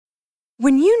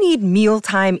When you need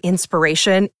mealtime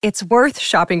inspiration, it's worth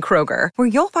shopping Kroger, where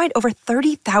you'll find over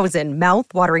 30,000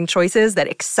 mouth-watering choices that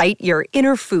excite your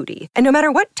inner foodie. And no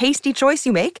matter what tasty choice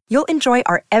you make, you'll enjoy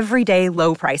our everyday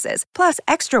low prices, plus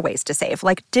extra ways to save,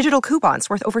 like digital coupons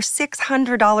worth over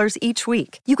 $600 each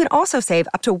week. You can also save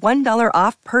up to $1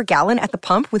 off per gallon at the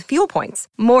pump with fuel points.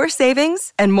 More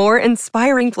savings and more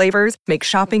inspiring flavors make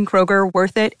shopping Kroger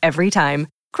worth it every time.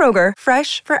 Kroger,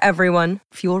 fresh for everyone.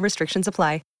 Fuel restrictions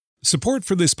apply. Support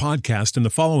for this podcast and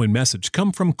the following message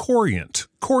come from Corient.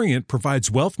 Corient provides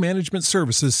wealth management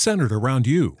services centered around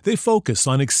you. They focus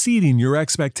on exceeding your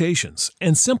expectations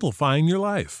and simplifying your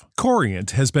life.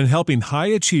 Corient has been helping high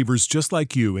achievers just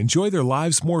like you enjoy their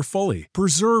lives more fully,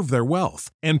 preserve their wealth,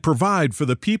 and provide for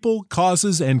the people,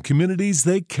 causes, and communities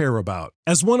they care about.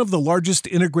 As one of the largest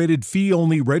integrated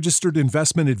fee-only registered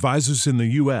investment advisors in the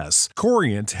U.S.,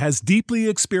 Corient has deeply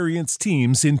experienced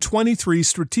teams in 23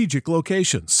 strategic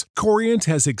locations. Corient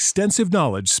has extensive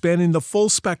knowledge spanning the full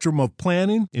spectrum of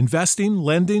planning, investing,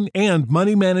 lending, and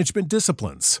money management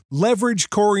disciplines. Leverage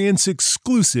Corient's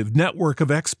exclusive network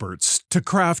of experts to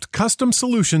craft custom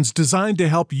solutions designed to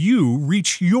help you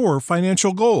reach your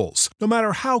financial goals, no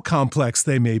matter how complex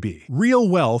they may be. Real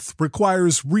wealth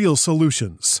requires real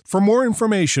solutions. For more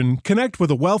information, connect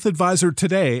with a wealth advisor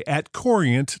today at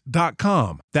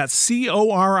Corient.com. That's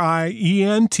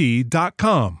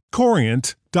Corient.com.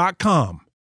 Corient.com.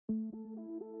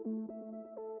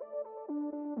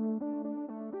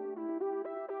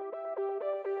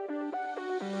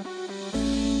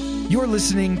 You're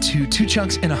listening to Two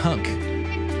Chunks in a Hunk.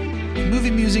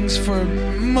 Movie musings for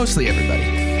mostly everybody.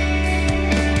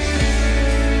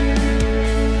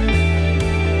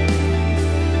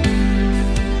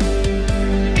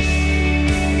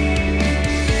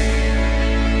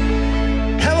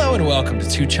 Hello and welcome to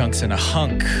Two Chunks in a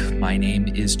Hunk. My name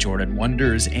is Jordan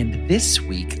Wonders, and this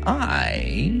week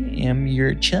I am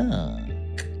your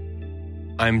chunk.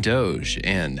 I'm Doge,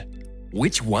 and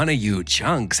which one of you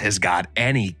chunks has got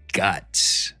any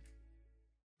guts?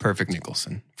 Perfect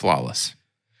Nicholson. Flawless.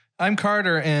 I'm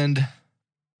Carter, and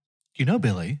you know,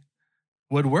 Billy,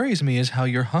 what worries me is how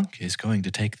your hunk is going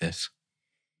to take this.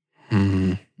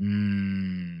 Mm-hmm.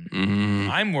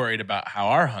 I'm worried about how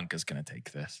our hunk is going to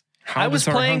take this. How I was does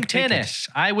our playing hunk take tennis.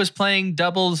 I was playing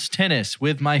doubles tennis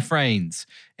with my friends,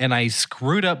 and I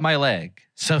screwed up my leg.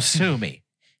 So sue me.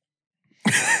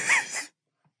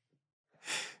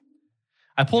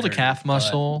 I pulled a calf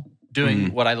muscle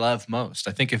doing what I love most.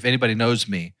 I think if anybody knows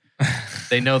me,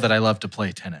 they know that I love to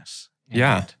play tennis.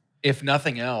 Yeah. And if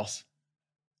nothing else,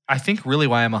 I think really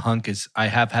why I'm a hunk is I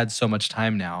have had so much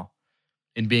time now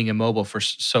in being immobile for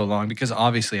so long, because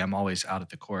obviously I'm always out at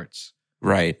the courts.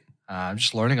 Right. I'm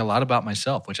just learning a lot about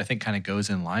myself, which I think kind of goes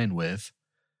in line with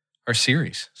our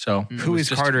series. So Who is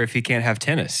Carter if he can't have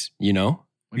tennis? You know?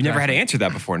 You never had to answer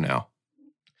that before now.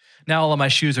 Now all of my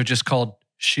shoes are just called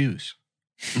shoes.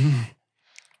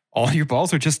 All your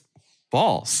balls are just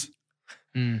balls.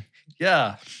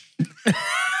 Yeah.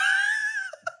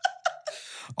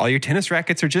 All your tennis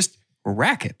rackets are just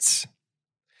rackets.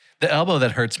 The elbow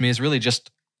that hurts me is really just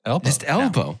elbow. Just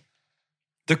elbow.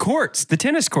 The courts, the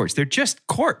tennis courts, they're just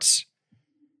courts.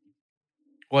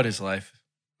 What is life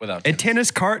without And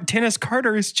tennis? tennis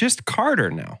Carter is just Carter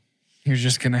now. You're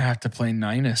just going to have to play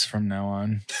Ninus from now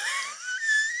on.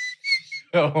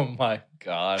 Oh my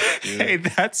God, dude. Hey,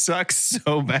 that sucks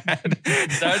so bad.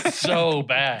 That's so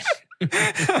bad.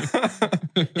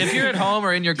 If you're at home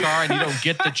or in your car and you don't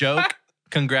get the joke,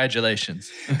 congratulations.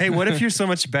 Hey, what if you're so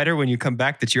much better when you come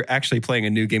back that you're actually playing a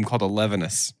new game called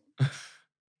Elevenus?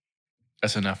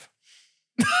 That's enough.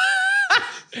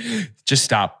 Just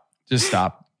stop. Just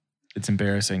stop. It's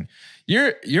embarrassing.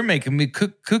 You're making me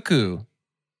cuckoo.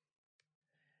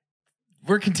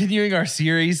 We're continuing our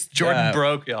series. Jordan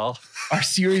broke, y'all. Our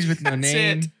series with no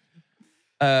name.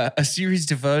 A series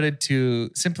devoted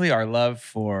to simply our love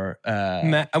for...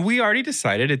 Matt, we already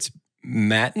decided it's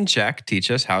Matt and Jack teach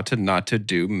us how to not to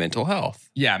do mental health.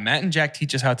 Yeah, Matt and Jack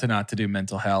teach us how to not to do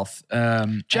mental health.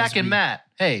 Jack and Matt,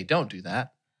 hey, don't do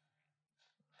that.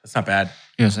 That's not bad.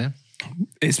 You know what I'm saying?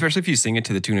 Especially if you sing it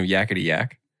to the tune of Yakety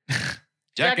Yak.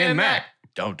 Jack and Matt,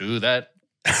 don't do that.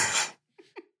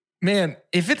 Man,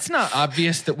 if it's not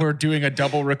obvious that we're doing a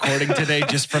double recording today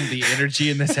just from the energy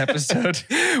in this episode.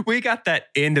 We got that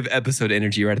end of episode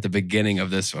energy right at the beginning of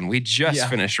this one. We just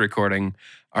finished recording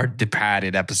our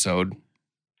departed episode.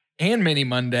 And Mini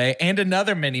Monday and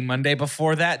another Mini Monday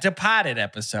before that departed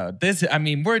episode. We're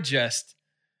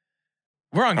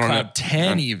on cloud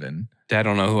 10 even. I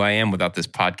don't know who I am without this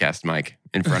podcast mic.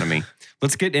 in front of me.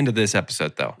 Let's get into this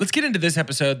episode, though. Let's get into this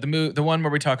episode, the one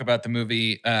where we talk about the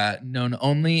movie known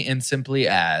only and simply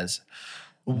as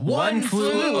One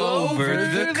Flew Over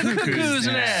the Cuckoo's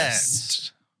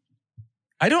Nest.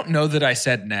 I don't know that I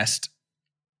said nest.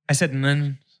 I said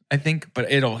nun, I think,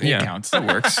 but it counts. It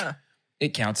works.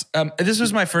 It counts. This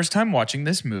was my first time watching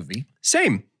this movie.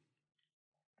 Same.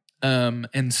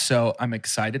 And so I'm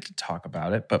excited to talk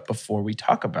about it. But before we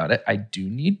talk about it, I do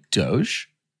need Doge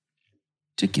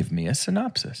to give me a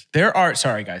synopsis. There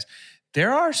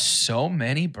are so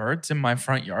many birds in my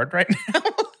front yard right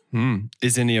now.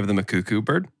 Is any of them a cuckoo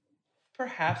bird?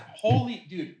 Perhaps. Holy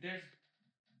dude,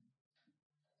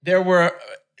 there were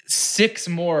 6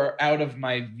 more out of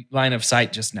my line of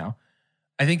sight just now.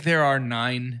 I think there are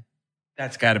 9.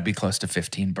 That's got to be close to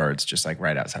 15 birds just like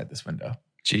right outside this window.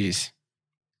 Jeez.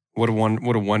 What a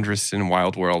wondrous and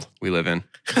wild world we live in.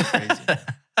 Crazy.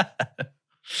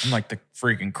 I'm like the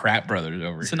freaking Crap Brothers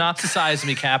over here. Synopsisize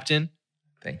me, Captain.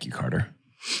 Thank you, Carter.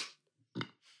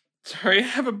 Sorry, I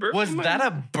have a burp. Was that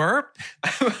a burp?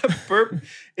 a burp?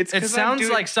 It sounds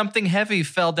like something heavy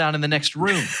fell down in the next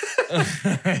room.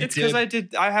 It's because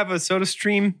I have a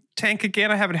SodaStream tank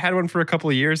again. I haven't had one for a couple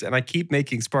of years, and I keep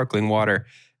making sparkling water.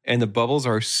 And the bubbles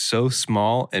are so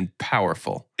small and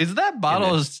powerful. Is that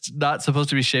bottle not supposed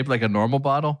to be shaped like a normal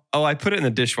bottle? Oh, I put it in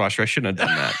the dishwasher. I shouldn't have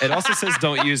done that. It also says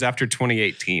don't use after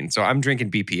 2018. So I'm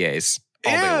drinking BPAs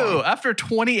all day long. After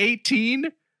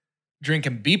 2018?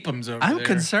 Drinking beepums over I'm there.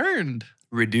 concerned.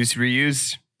 Reduce,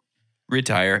 reuse,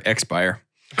 retire, expire.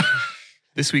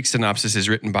 This week's synopsis is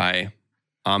written by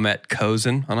Ahmet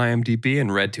Kozan on IMDb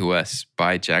and read to us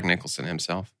by Jack Nicholson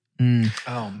himself.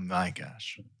 Oh my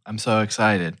gosh. I'm so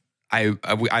excited.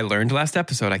 I learned last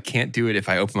episode I can't do it if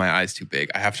I open my eyes too big.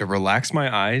 I have to relax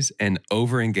my eyes and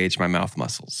over-engage my mouth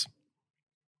muscles.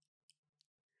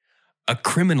 A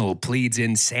criminal pleads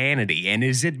insanity and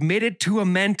is admitted to a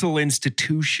mental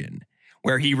institution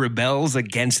where he rebels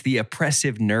against the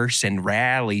oppressive nurse and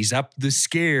rallies up the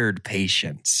scared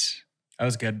patients. That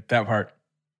was good, that part.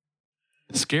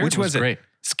 Scared Which was great. it?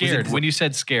 Scared. Was it, when you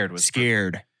said scared was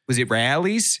scared. Was it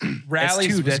rallies?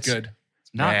 Rallies was good.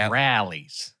 not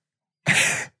rallies.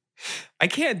 I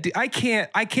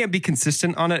can't be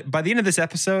consistent on it. By the end of this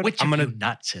episode, Which of you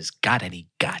nuts has got any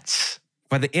guts?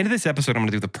 By the end of this episode, I'm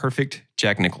gonna do the perfect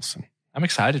Jack Nicholson. I'm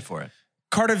excited for it.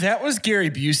 Carter, that was Gary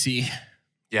Busey.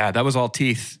 Yeah, that was all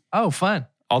teeth. Oh, fun.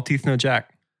 All teeth, no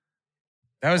Jack.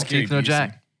 That was All Gary teeth, no Busey.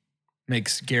 Jack.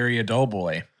 Makes Gary a dull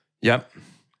boy. Yep.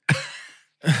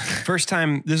 First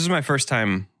time. This is my first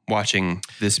time watching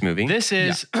this movie. This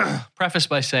is prefaced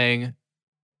by saying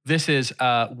this is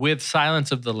with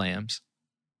Silence of the Lambs,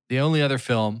 the only other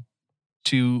film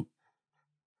to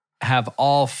have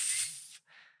all.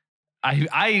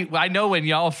 I know when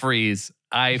y'all freeze,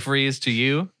 I freeze to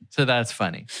you, so that's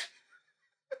funny.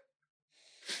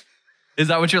 Is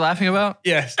that what you're laughing about?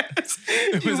 Yes.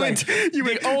 It was you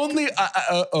went only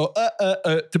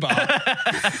to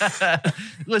Bob.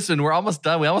 Listen, we're almost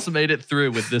done. We almost made it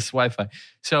through with this Wi-Fi.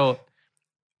 So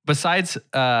besides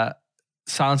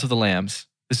Silence of the Lambs,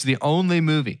 this is the only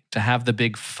movie to have the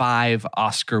big 5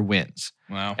 Oscar wins.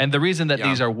 Wow. And the reason that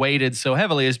these are weighted so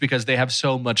heavily is because they have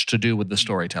so much to do with the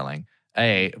storytelling.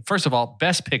 First of all,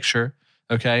 Best Picture,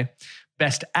 okay?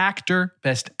 Best Actor,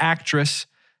 Best Actress,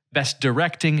 Best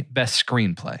Directing, Best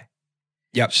Screenplay.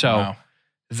 Yep. So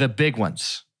the big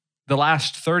ones, the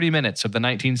last 30 minutes of the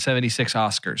 1976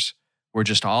 Oscars were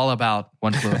just all about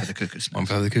One Flew Over the Cuckoo's Nest. One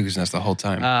Flew Over the Cuckoo's Nest the whole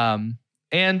time.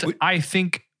 And I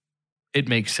think it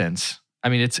makes sense. I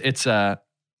mean, it's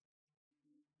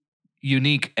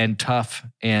unique and tough,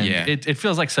 and it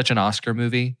feels like such an Oscar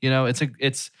movie. You know, it's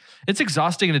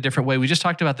exhausting in a different way. We just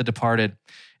talked about The Departed,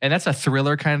 and that's a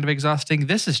thriller kind of exhausting.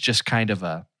 This is just kind of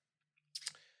I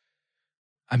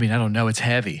don't know. It's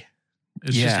heavy.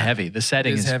 It's just heavy. The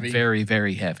setting is heavy. very,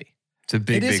 very heavy. It's a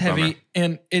big, it is big heavy, bummer.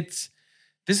 and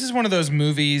this is one of those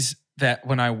movies that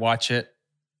when I watch it,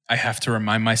 I have to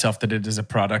remind myself that it is a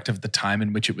product of the time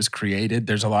in which it was created.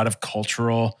 There's a lot of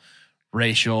cultural,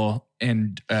 racial,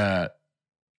 and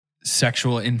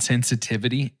sexual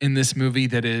insensitivity in this movie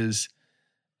that is,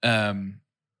 I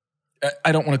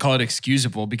don't want to call it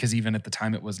excusable because even at the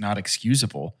time it was not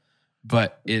excusable,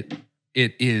 but it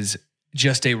is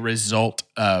just a result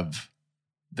of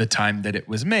the time that it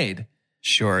was made.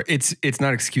 Sure. It's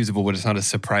not excusable, but it's not as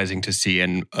surprising to see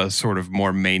in a sort of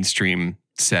more mainstream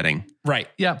setting. Right.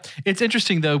 Yeah. It's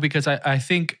interesting, though, because I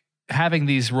think having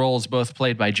these roles both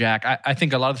played by Jack, I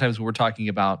think a lot of times when we're talking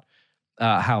about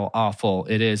how awful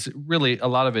it is, really a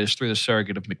lot of it is through the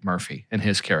surrogate of McMurphy and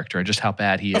his character and just how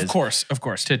bad he is. Of course.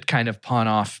 To kind of pawn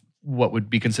off what would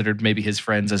be considered maybe his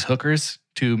friends as hookers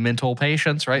to mental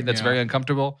patients, right? That's very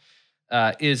uncomfortable.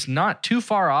 Is not too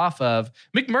far off of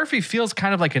McMurphy. Feels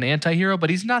kind of like an anti-hero, but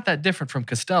he's not that different from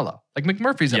Costello. Like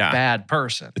McMurphy's a bad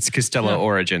person. It's Costello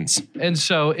origins. And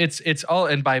so it's all,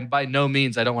 and by no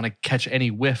means, I don't want to catch any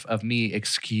whiff of me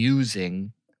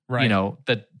excusing,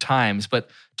 the times, but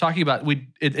talking about,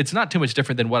 it's not too much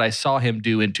different than what I saw him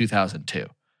do in 2002.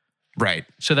 Right.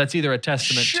 So that's either a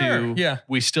testament to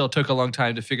we still took a long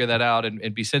time to figure that out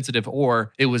and be sensitive,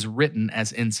 or it was written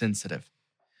as insensitive.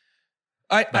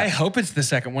 I hope it's the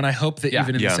second one. I hope that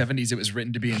even in the 70s, it was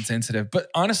written to be insensitive. But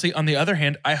honestly, on the other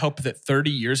hand, I hope that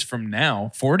 30 years from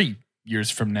now, 40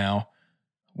 years from now,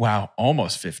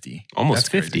 almost 50. Almost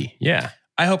 50, yeah.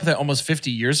 I hope that almost 50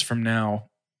 years from now,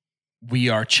 we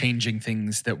are changing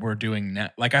things that we're doing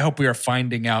now. Like, I hope we are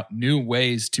finding out new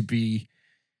ways to be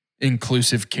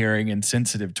inclusive, caring, and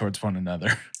sensitive towards one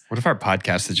another. What if our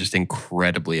podcast is just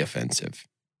incredibly offensive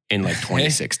in like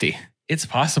 2060? It's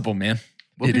possible, man.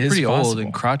 We'll be pretty old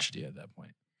and crotchety at that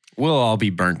point. We'll all be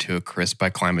burnt to a crisp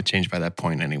by climate change by that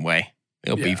point anyway.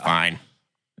 It'll be fine.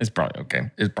 It's probably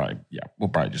okay. We'll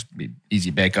probably just be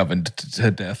easy bake oven to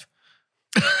death.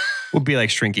 We'll be like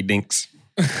Shrinky Dinks.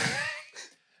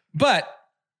 But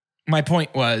my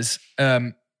point was,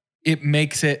 it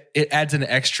adds an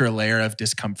extra layer of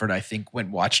discomfort, I think,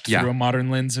 when watched through a modern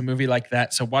lens, a movie like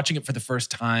that. So watching it for the first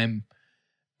time,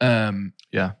 after,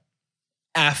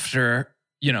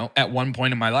 at one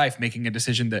point in my life, making a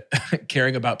decision that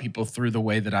caring about people through the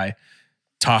way that I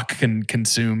talk and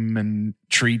consume and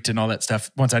treat and all that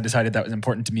stuff, once I decided that was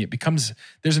important to me,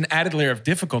 there's an added layer of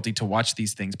difficulty to watch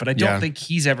these things. But I don't think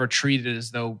he's ever treated it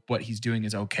as though what he's doing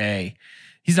is okay.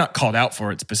 He's not called out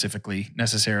for it specifically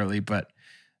necessarily, but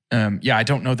I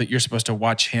don't know that you're supposed to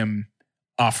watch him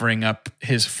offering up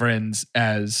his friends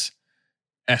as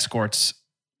escorts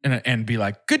and be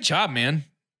like, good job, man.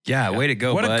 Yeah, way to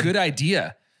go, what bud. a good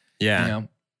idea. Yeah.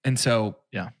 And so,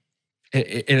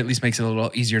 it at least makes it a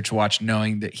little easier to watch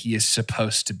knowing that he is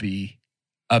supposed to be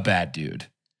a bad dude.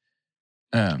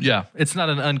 It's not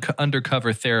an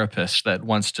undercover therapist that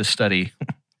wants to study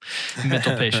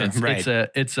mental patients. Right.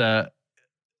 It's a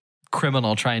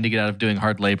criminal trying to get out of doing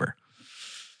hard labor.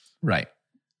 Right.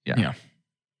 Yeah.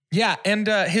 Yeah. And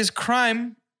his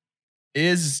crime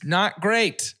is not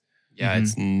great. Yeah,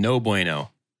 it's no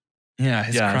bueno. Yeah,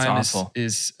 his crime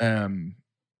is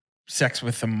sex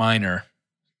with a minor.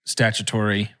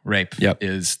 Statutory rape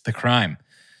is the crime.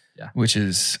 Yeah. Which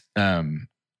is, I'm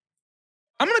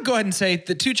going to go ahead and say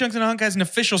that Two Chunks and a Hunk has an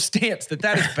official stance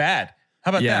that is bad. How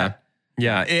about that?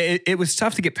 Yeah, it was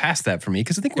tough to get past that for me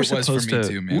because I think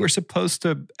we're supposed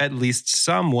to at least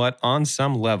somewhat on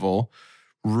some level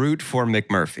root for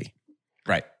McMurphy.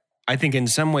 Right. I think in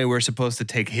some way we're supposed to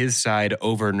take his side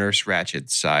over Nurse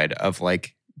Ratchet's side of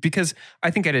like, because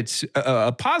I think at its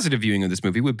a positive viewing of this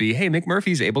movie would be, hey,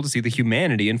 McMurphy's able to see the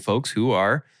humanity in folks who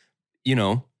are,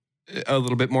 a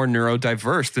little bit more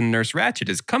neurodiverse than Nurse Ratchet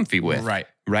is comfy with. Right.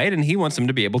 Right. And he wants them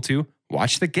to be able to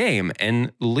watch the game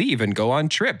and leave and go on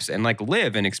trips and like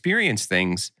live and experience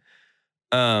things.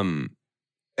 And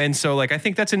so like, I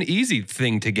think that's an easy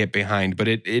thing to get behind, but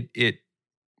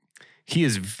he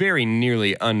is very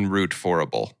nearly unroot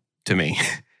forable to me.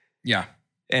 Yeah.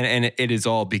 And it is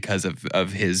all because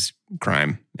of his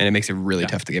crime. And it makes it really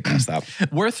tough to get past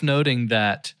that. Worth noting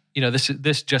that,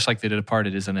 this just like The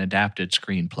Departed is an adapted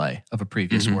screenplay of a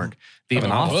previous work. The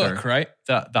author, book, right?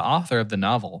 The author of the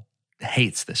novel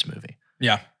hates this movie.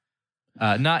 Yeah.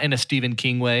 Not in a Stephen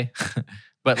King way,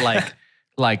 but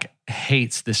like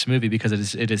hates this movie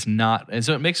because it is not. And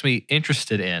so it makes me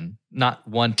interested in not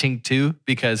wanting to,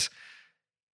 because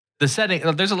the setting,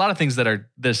 there's a lot of things that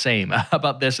are the same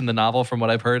about this in the novel from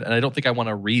what I've heard. And I don't think I want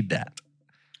to read that.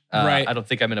 Right. I don't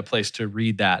think I'm in a place to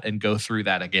read that and go through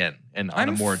that again and on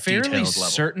a more detailed level. I'm fairly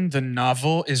certain the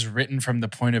novel is written from the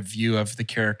point of view of the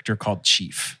character called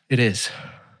Chief. It is.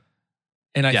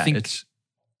 And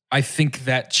I think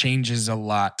that changes a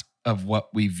lot of what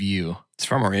we view. It's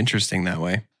far more interesting that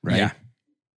way, right? Yeah.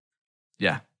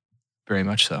 Yeah. Very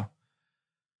much so.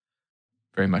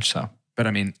 Very much so. But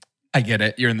I mean, I get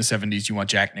it. You're in the 70s. You want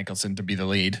Jack Nicholson to be the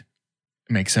lead.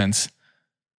 It makes sense.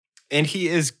 And he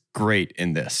is great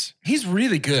in this. He's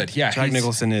really good. Yeah. Jack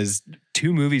Nicholson is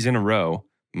 2 movies in a row,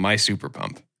 my super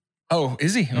pump. Oh,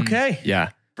 is he? Okay.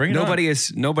 Yeah. Bring it on.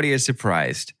 Nobody is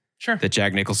surprised that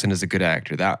Jack Nicholson is a good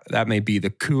actor. That may be the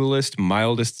coolest,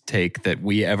 mildest take that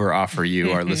we ever offer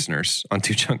you, our listeners, on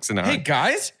Two Chunks and a Hunk. Hey,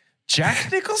 guys.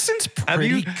 Jack Nicholson's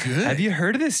pretty good. Have you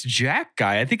heard of this Jack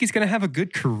guy? I think he's going to have a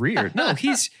good career. No,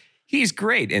 he's He's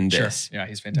great in this. Sure. Yeah,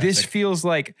 he's fantastic. This feels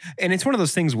like, and it's one of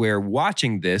those things where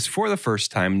watching this for the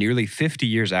first time, nearly 50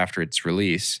 years after its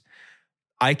release,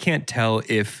 I can't tell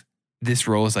if this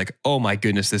role is like, oh my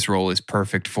goodness, this role is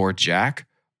perfect for Jack,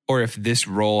 or if this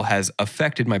role has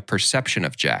affected my perception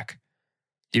of Jack.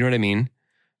 Do you know what I mean?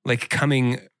 Like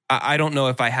I don't know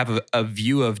if I have a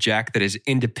view of Jack that is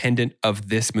independent of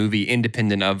this movie,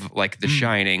 independent of like The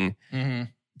Shining. Mm-hmm.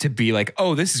 To be like,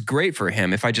 oh, this is great for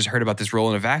him. If I just heard about this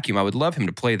role in a vacuum, I would love him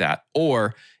to play that.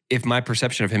 Or if my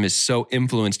perception of him is so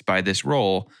influenced by this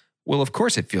role, well, of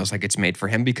course it feels like it's made for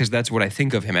him because that's what I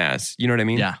think of him as. You know what I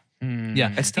mean? Yeah.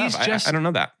 Yeah. It's tough. I don't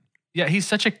know that. Yeah, he's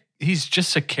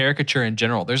just a caricature in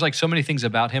general. There's like so many things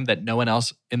about him that no one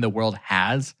else in the world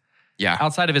has. Yeah.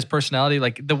 Outside of his personality,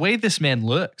 like the way this man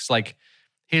looks, like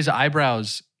his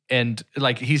eyebrows, and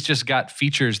like he's just got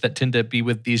features that tend to be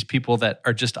with these people that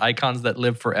are just icons that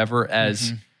live forever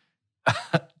as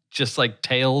just like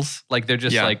tales. Like they're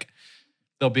just like,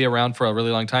 they'll be around for a really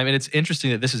long time. And it's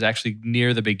interesting that this is actually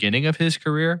near the beginning of his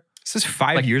career. This is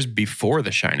 5 years before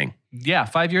The Shining. Yeah,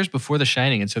 5 years before The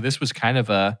Shining. And so this was kind of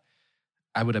I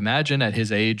would imagine at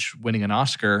his age, winning an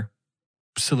Oscar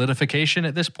solidification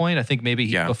at this point. I think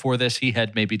maybe before this, he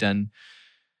had maybe done,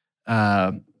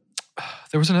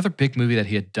 there was another big movie that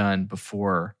he had done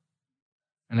before,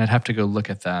 and I'd have to go look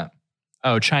at that.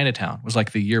 Oh, Chinatown was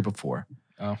like the year before.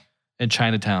 Oh. And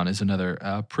Chinatown is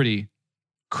another pretty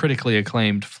critically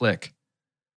acclaimed flick.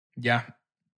 Yeah.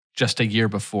 Just a year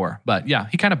before. But yeah,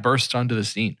 he kind of bursts onto the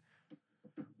scene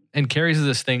and carries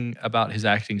this thing about his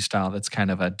acting style that's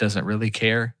kind of doesn't really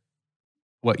care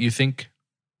what you think.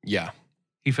 Yeah.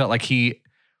 He felt like he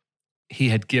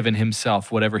had given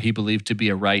himself whatever he believed to be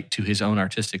a right to his own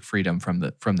artistic freedom from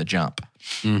the jump.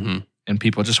 Mm-hmm. And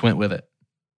people just went with it.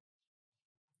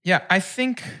 Yeah, I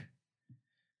think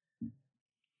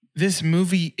this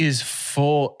movie is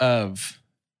full of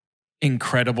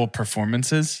incredible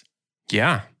performances.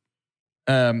 Yeah.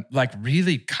 Like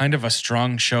really kind of a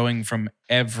strong showing from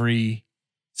every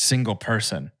single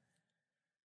person.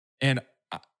 And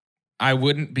I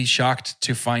wouldn't be shocked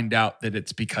to find out that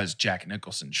it's because Jack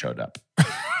Nicholson showed up.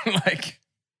 Like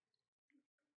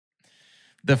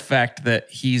the fact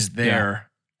that he's there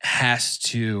has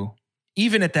to,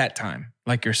 even at that time,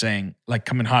 like you're saying, like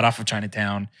coming hot off of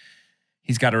Chinatown,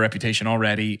 he's got a reputation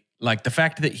already. Like the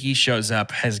fact that he shows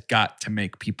up has got to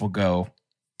make people go,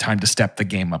 time to step the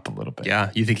game up a little bit. Yeah.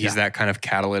 You think he's that kind of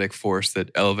catalytic force that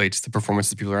elevates the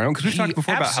performance of people around him? Because we've talked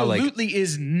before about how like... absolutely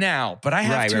is now, but I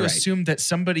have to assume that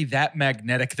somebody that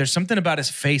magnetic, there's something about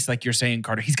his face, like you're saying,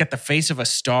 Carter. He's got the face of a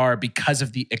star because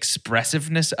of the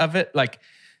expressiveness of it. Like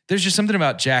there's just something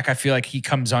about Jack. I feel like he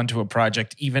comes onto a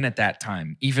project even at that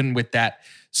time, even with that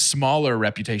smaller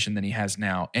reputation than he has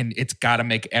now. And it's got to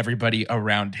make everybody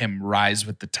around him rise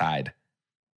with the tide.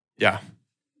 Yeah.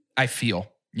 I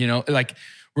feel, like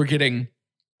we're getting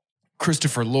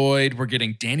Christopher Lloyd. We're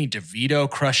getting Danny DeVito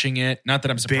crushing it. Not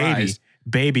that I'm surprised.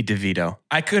 Baby DeVito.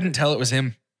 I couldn't tell it was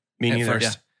him. Me neither. First.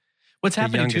 Yeah. What's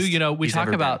happening too, we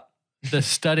talk about the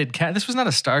studded cast. This was not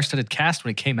a star-studded cast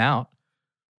when it came out.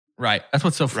 Right. That's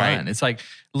what's so fun. Right. It's like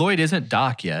Lloyd isn't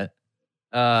Doc yet.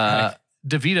 Right.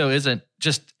 DeVito isn't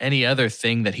just any other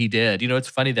thing that he did. It's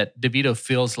funny that DeVito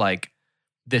feels like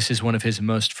this is one of his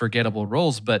most forgettable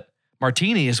roles, but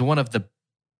Martini is one of the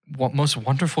most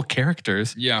wonderful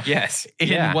characters. Yeah. Yes.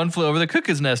 In One Flew Over the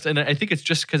Cuckoo's Nest. And I think it's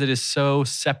just because it is so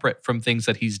separate from things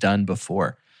that he's done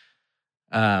before.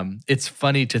 It's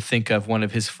funny to think of one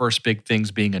of his first big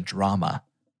things being a drama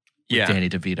with Danny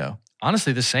DeVito.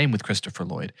 Honestly, the same with Christopher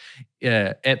Lloyd.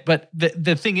 But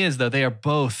the thing is, though, they are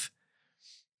both,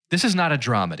 this is not a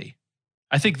dramedy.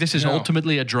 I think this is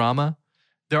ultimately a drama.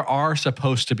 There are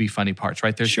supposed to be funny parts,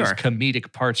 right? There's these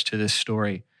comedic parts to this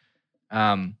story.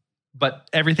 But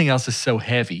everything else is so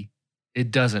heavy,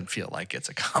 it doesn't feel like it's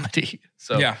a comedy.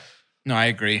 So yeah, no, I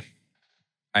agree.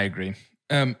 Actually,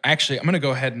 I'm going to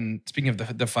go ahead and, speaking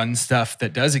of the fun stuff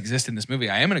that does exist in this movie,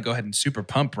 I am going to go ahead and super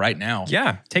pump right now.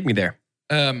 Yeah, take me there.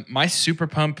 My super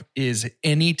pump is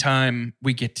anytime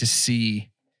we get to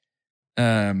see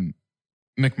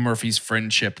McMurphy's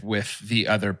friendship with the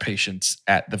other patients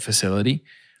at the facility.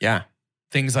 Yeah.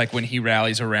 Things like when he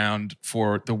rallies around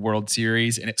for the World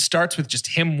Series, and it starts with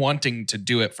just him wanting to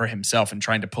do it for himself and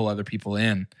trying to pull other people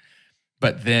in.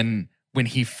 But then when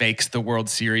he fakes the World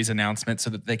Series announcement so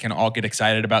that they can all get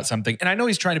excited about something. And I know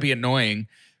he's trying to be annoying,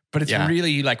 but it's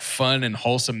really like fun and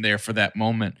wholesome there for that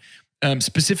moment.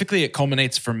 Specifically, it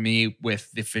culminates for me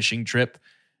with the fishing trip.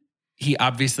 He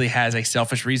obviously has a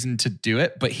selfish reason to do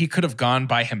it, but he could have gone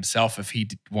by himself if he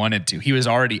wanted to. He was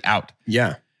already out.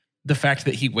 Yeah. the fact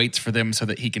that he waits for them so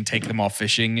that he can take them all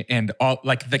fishing, and all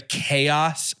like the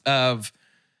chaos of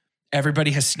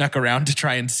everybody has snuck around to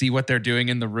try and see what they're doing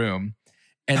in the room.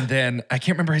 And then I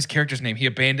can't remember his character's name. He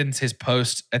abandons his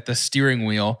post at the steering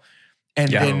wheel.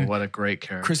 And then what a great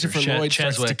character. Christopher Lloyd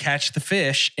starts to catch the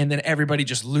fish, and then everybody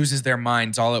just loses their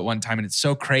minds all at one time. And it's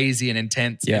so crazy and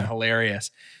intense and hilarious.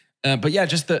 But yeah,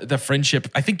 just the friendship.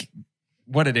 I think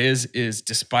what it is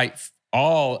despite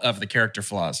all of the character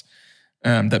flaws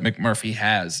that McMurphy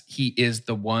has, he is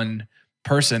the one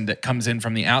person that comes in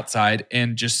from the outside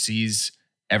and just sees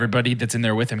everybody that's in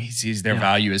there with him. He sees their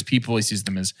value as people. He sees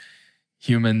them as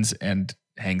humans and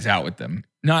hangs out with them.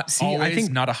 Not always, I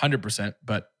think not 100%,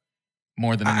 but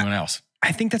more than anyone else.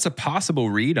 I think that's a possible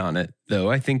read on it, though.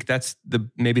 I think that's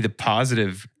maybe the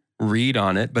positive read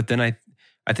on it. But then I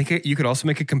think you could also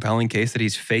make a compelling case that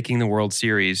he's faking the World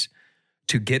Series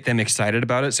to get them excited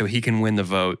about it so he can win the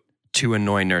vote to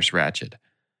annoy Nurse Ratched.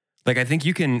 Like, I think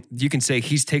you can say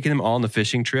he's taking them all on the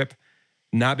fishing trip,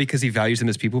 not because he values them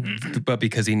as people, but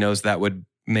because he knows that would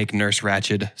make Nurse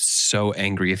Ratched so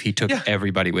angry if he took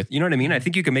everybody with. You know what I mean? I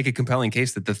think you can make a compelling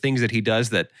case that the things that he does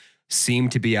that seem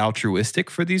to be altruistic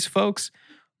for these folks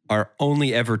are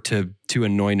only ever to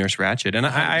annoy Nurse Ratched. And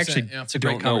I actually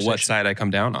don't know what side I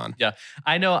come down on. Yeah,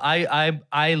 I know.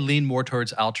 I lean more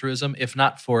towards altruism, if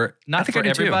not for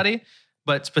everybody,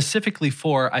 but specifically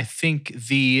for, I think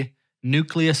the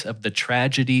nucleus of the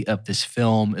tragedy of this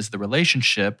film is the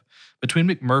relationship between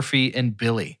McMurphy and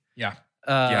Billy.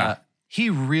 He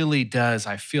really does.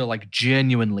 I feel like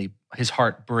genuinely his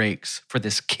heart breaks for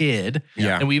this kid.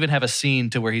 Yeah. And we even have a scene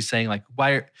to where he's saying like,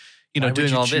 why are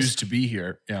doing all this to be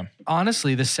here? Yeah.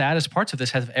 Honestly, the saddest parts of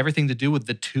this have everything to do with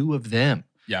the two of them.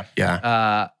 Yeah.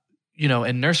 Yeah.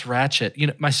 And Nurse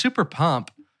Ratched, my super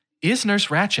pump is Nurse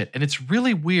Ratched. And it's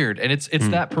really weird. And it's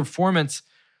that performance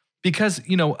because,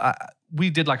 we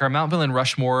did like our Mount Villain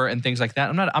Rushmore and things like that.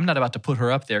 I'm not about to put her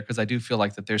up there because I do feel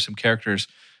like that there's some characters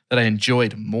that I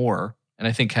enjoyed more and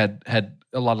I think had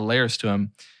a lot of layers to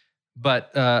him.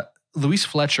 But Louise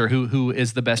Fletcher, who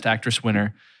is the Best Actress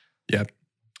winner,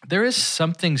 there is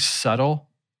something subtle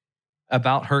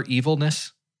about her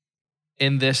evilness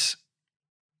in this.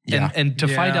 And to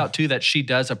find out too that she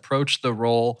does approach the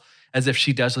role as if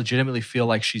she does legitimately feel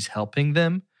like she's helping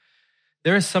them.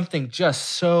 There is something just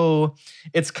so,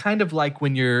 it's kind of like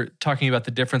when you're talking about the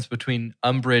difference between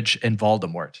Umbridge and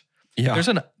Voldemort. Yeah.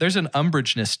 There's an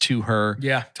Umbridgeness to her.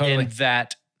 Yeah, totally. In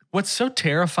that what's so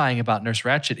terrifying about Nurse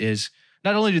Ratched is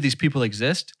not only do these people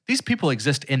exist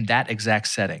in that exact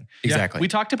setting. Exactly. We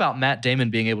talked about Matt Damon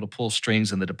being able to pull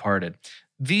strings in The Departed.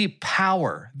 The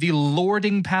power, the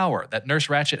lording power that Nurse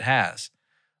Ratched has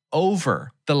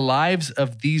over the lives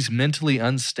of these mentally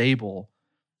unstable,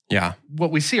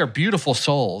 what we see are beautiful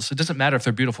souls. It doesn't matter if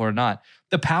they're beautiful or not.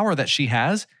 The power that she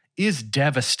has is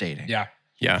devastating. Yeah.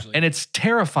 Yeah. And it's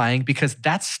terrifying because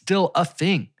that's still a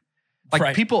thing.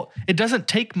 Like people, it doesn't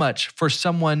take much for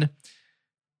someone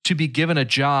to be given a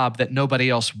job that nobody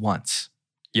else wants.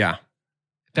 Yeah.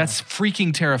 That's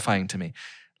freaking terrifying to me.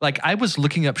 Like I was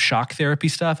looking up shock therapy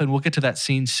stuff and we'll get to that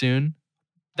scene soon.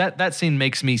 That scene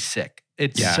makes me sick.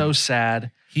 It's so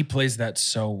sad. He plays that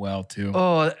so well too.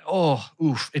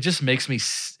 Oof. It just makes me,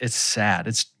 it's sad.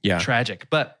 It's tragic.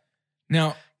 But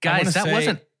now, guys,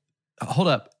 hold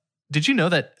up. Did you know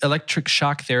that electric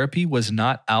shock therapy was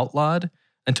not outlawed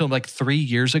until like 3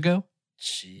 years ago?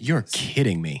 Jeez. You're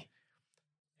kidding me.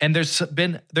 And there's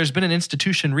been an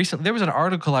institution recently. There was an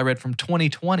article I read from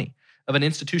 2020 of an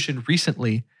institution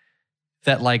recently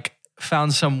that like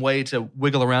found some way to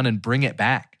wiggle around and bring it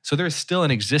back. So there's still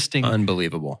an existing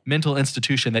unbelievable mental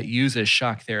institution that uses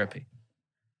shock therapy.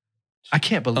 I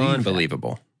can't believe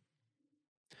unbelievable.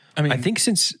 That. I mean, I think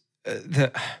since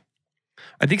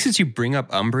you bring up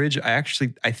Umbridge,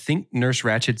 I think Nurse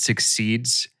Ratched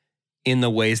succeeds in the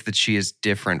ways that she is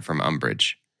different from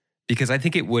Umbridge. Because I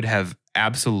think it would have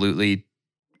absolutely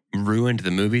ruined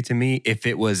the movie to me if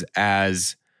it was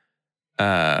as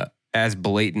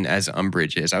blatant as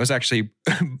Umbridge is. I was actually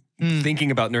thinking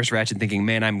about Nurse Ratched thinking,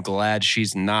 man, I'm glad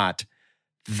she's not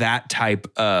that type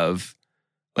of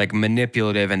like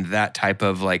manipulative and that type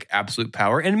of like absolute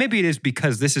power. And maybe it is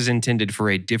because this is intended for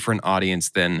a different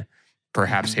audience than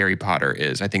perhaps Harry Potter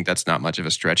is. I think that's not much of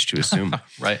a stretch to assume.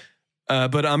 Right.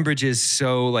 But Umbridge is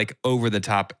so like over the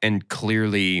top and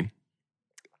clearly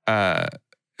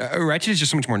Ratched is just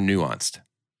so much more nuanced.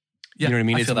 Yeah, you know what I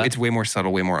mean? It's way more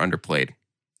subtle, way more underplayed.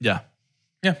 Yeah.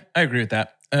 Yeah, I agree with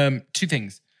that. Two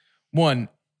things. One,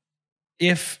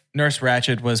 if Nurse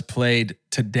Ratched was played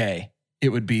today, it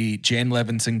would be Jan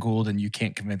Levinson Gould, and you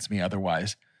can't convince me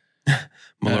otherwise.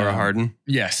 Melora Hardin.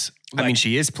 Yes. I mean,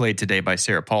 she is played today by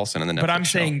Sarah Paulson in the Netflix But I'm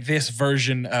show. saying this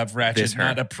version of Ratchet, This her,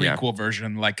 not a prequel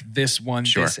version, like this one,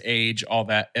 Sure. this age, all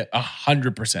that,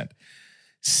 100%.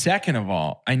 Second of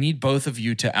all, I need both of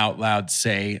you to out loud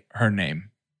say her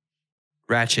name.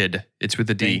 Ratched. It's with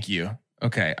a D. Thank you.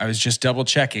 Okay, I was just double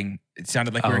checking. It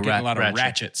sounded like we were getting a lot of Ratchet.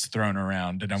 ratchets thrown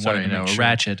around, and I Sorry, wanted to no, make sure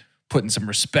Ratchet. putting some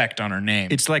respect on her name.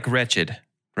 It's like wretched,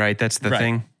 right? That's the Right.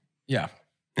 thing. Yeah.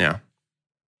 Yeah.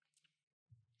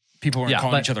 People weren't Yeah,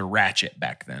 calling but- each other Ratchet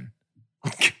back then.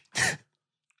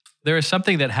 There is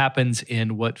something that happens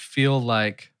in what feel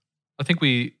like, I think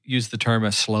we use the term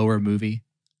a slower movie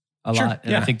a Sure, lot.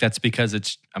 And yeah. I think that's because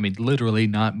it's, I mean, literally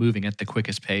not moving at the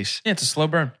quickest pace. Yeah, it's a slow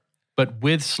burn. But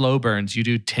with slow burns, you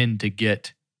do tend to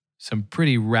get some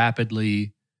pretty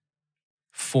rapidly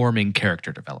forming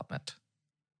character development.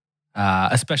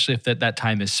 Especially if that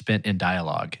time is spent in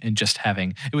dialogue and just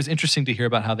having, it was interesting to hear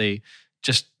about how they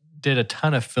just did a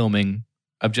ton of filming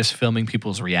of just filming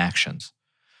people's reactions.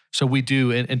 So we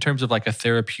do, in terms of like a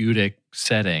therapeutic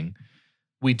setting,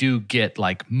 we do get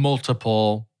like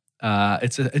multiple,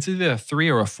 it's either a 3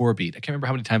 or a 4 beat. I can't remember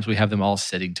how many times we have them all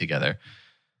sitting together.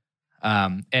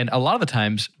 And a lot of the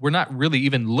times we're not really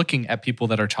even looking at people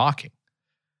that are talking.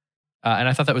 And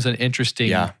I thought that was an interesting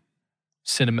Yeah.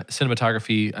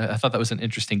 cinematography. I thought that was an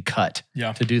interesting cut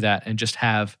Yeah. to do that and just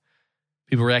have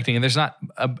people reacting. And there's not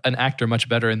an actor much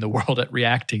better in the world at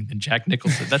reacting than Jack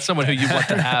Nicholson. That's someone who you want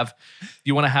to have.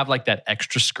 You want to have like that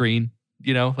extra screen.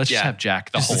 You know, let's just Yeah. have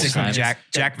Jack the Just whole stick time. with Jack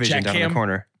Vision Jack down in Cam. the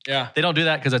corner. Yeah. They don't do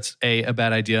that because it's a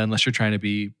bad idea unless you're trying to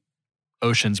be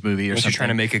Ocean's movie or Unless something. you're trying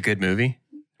to make a good movie.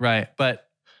 Right. But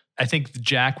I think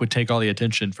Jack would take all the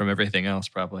attention from everything else,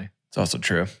 probably. It's also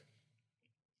true.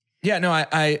 Yeah, no,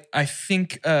 I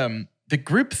think the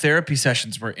group therapy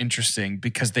sessions were interesting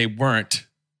because they weren't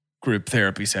group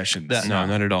therapy sessions. No,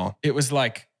 not at all. It was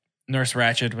like Nurse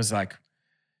Ratched was like,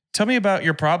 "Tell me about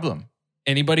your problem.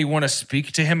 Anybody want to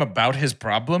speak to him about his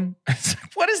problem?" It's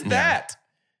like, what is that?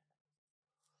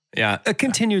 Yeah. A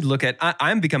continued look at,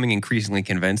 I'm becoming increasingly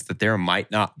convinced that there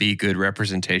might not be good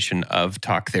representation of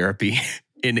talk therapy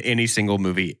in any single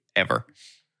movie ever.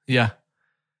 Yeah.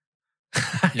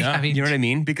 Yeah. I mean, You know what I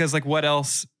mean? Because like what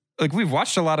else? Like we've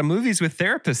watched a lot of movies with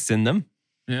therapists in them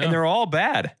Yeah. and they're all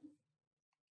bad.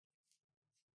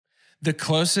 The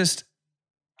closest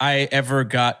I ever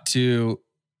got to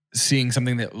seeing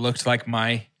something that looked like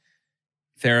my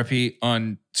therapy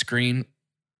on screen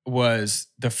was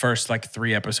the first like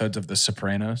 3 episodes of The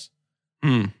Sopranos.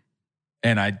 Hmm.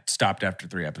 And I stopped after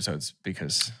 3 episodes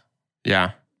because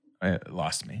Yeah. it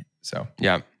lost me. So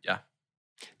Yeah. Yeah.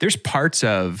 There's parts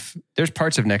of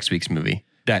next week's movie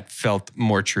that felt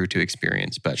more true to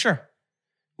experience, but sure.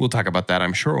 we'll talk about that,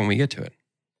 I'm sure, when we get to it.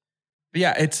 But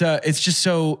yeah, it's just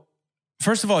so.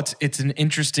 First of all, it's an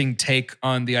interesting take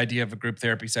on the idea of a group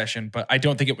therapy session, but I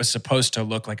don't think it was supposed to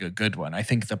look like a good one. I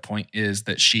think the point is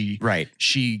that she Right.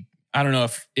 I don't know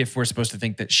if we're supposed to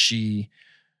think that she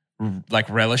like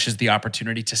relishes the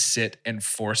opportunity to sit and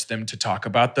force them to talk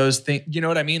about those things. You know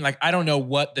what I mean? Like, I don't know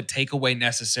what the takeaway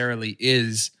necessarily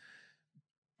is.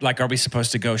 Like, are we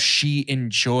supposed to go, she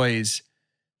enjoys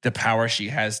the power she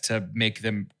has to make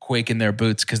them quake in their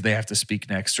boots because they have to speak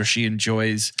next, or she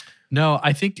enjoys. No,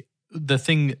 I think the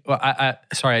thing, well,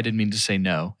 sorry, I didn't mean to say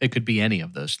no. It could be any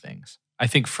of those things. I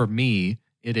think for me,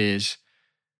 it is,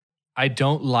 I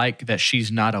don't like that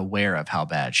she's not aware of how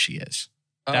bad she is.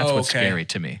 That's what's scary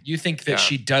to me. You think that Yeah.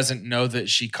 she doesn't know that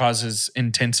she causes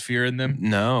intense fear in them?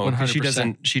 No, 'cause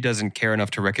 100%. she doesn't care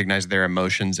enough to recognize their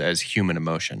emotions as human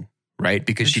emotion, right?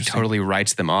 Because she Interesting. totally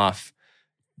writes them off,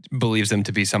 believes them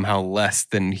to be somehow less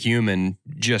than human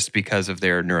just because of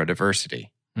their neurodiversity.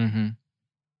 Mm-hmm.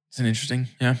 It's an interesting,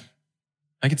 yeah.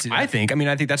 I can see that. I think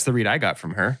that's the read I got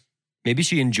from her. Maybe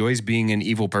she enjoys being an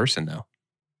evil person, though.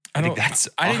 I think that's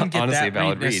I didn't get honestly that a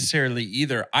valid read read. necessarily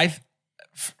either.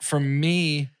 For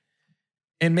me,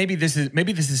 and maybe this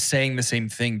is saying the same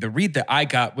thing. The read that I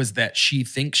got was that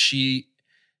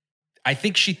I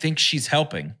think she thinks she's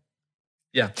helping.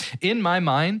 Yeah. In my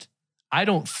mind, I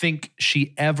don't think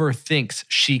she ever thinks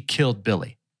she killed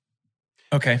Billy,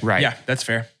 Okay, Right. Yeah, that's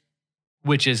fair.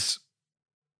 which is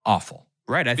awful.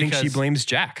 Right. I think she Because- blames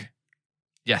Jack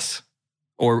Yes.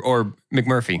 or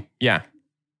McMurphy. Yeah.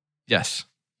 Yes.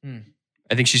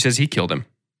 I think she says he killed him.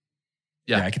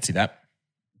 Yeah. Yeah, I can see that.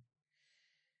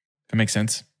 That makes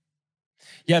sense.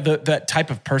 Yeah, that type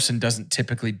of person doesn't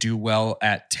typically do well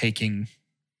at taking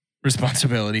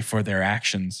responsibility for their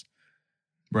actions.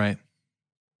 Right.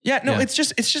 Yeah, no, Yeah. it's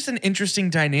just an interesting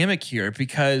dynamic here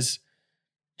because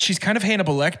she's kind of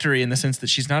Hannibal Lecter in the sense that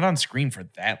she's not on screen for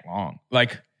that long.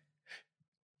 Like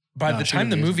by No, the she time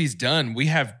the really isn't. movie's done, we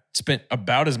have spent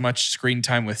about as much screen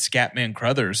time with Scatman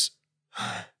Crothers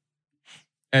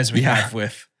as we have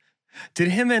with. Did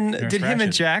him and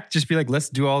Ratched. Jack just be like, let's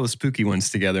do all the spooky ones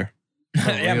together?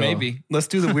 Yeah, maybe. Let's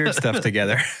do the weird stuff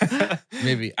together.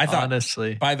 Maybe. I thought,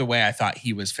 honestly, by the way, I thought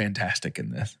he was fantastic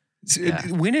in this. Yeah.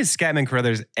 When is Scatman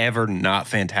Crothers ever not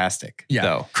fantastic?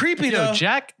 Though? Creepy, you know, though.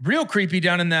 Jack, Real creepy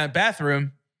down in that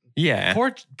bathroom. Yeah.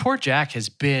 poor Jack has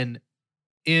been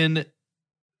in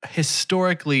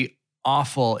historically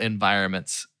awful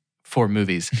environments for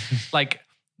movies. Like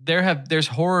there's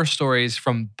horror stories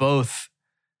from both.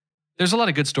 There's a lot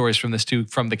of good stories from this too,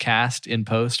 from the cast in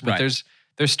post, but Right.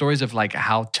 there's stories of like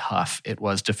how tough it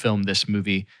was to film this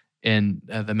movie in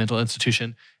the mental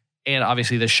institution. And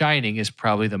obviously The Shining is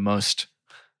probably the most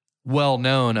well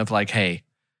known of like, hey,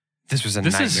 This was a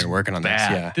this is nightmare working on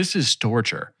bad. this. Yeah. This is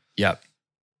torture. Yep.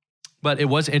 But it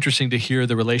was interesting to hear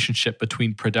the relationship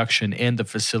between production and the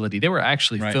facility. They were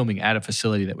actually Right. filming at a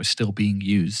facility that was still being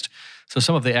used. So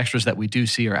some of the extras that we do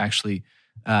see are actually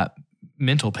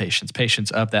mental patients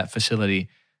of that facility.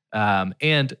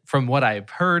 And from what I've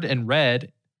heard and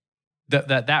read,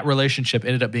 that relationship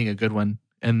ended up being a good one.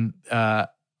 And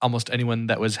almost anyone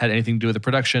that had anything to do with the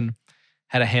production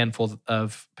had a handful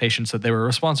of patients that they were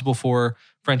responsible for,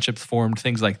 friendships formed,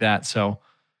 things like that. So,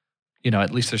 you know,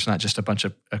 at least there's not just a bunch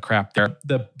of crap there.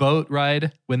 The boat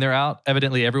ride, when they're out,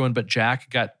 evidently everyone but Jack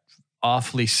got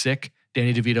awfully sick.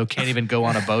 Danny DeVito can't even go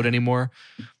on a boat anymore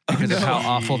because of how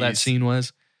awful that scene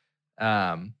was.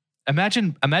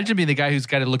 Imagine being the guy who's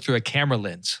got to look through a camera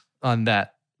lens on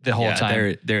that the whole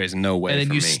time. There is no way. And then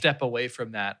for you me. step away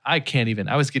from that. I can't even.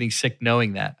 I was getting sick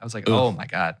knowing that. I was like, Ugh. oh my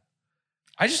God.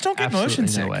 I just don't get Absolutely motion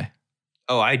sick. no way.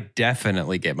 Oh, I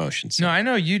definitely get motion sick. No, I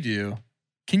know you do.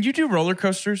 Can you do roller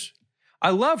coasters? I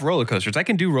love roller coasters. I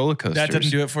can do roller coasters. That doesn't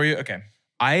do it for you? Okay.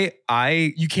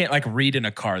 I You can't like read in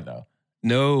a car though.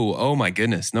 no. Oh my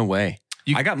goodness, no way.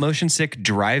 I got motion sick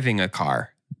driving a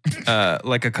car.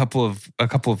 Like a couple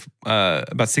of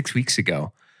about 6 weeks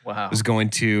ago. Wow. I was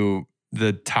going to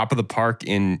the top of the park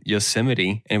in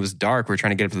Yosemite and it was dark. We were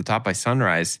trying to get up to the top by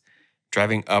sunrise,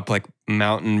 driving up like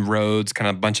mountain roads, kind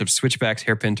of a bunch of switchbacks,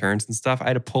 hairpin turns and stuff. I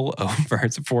had to pull over.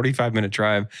 It's a 45-minute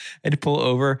drive. I had to pull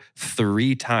over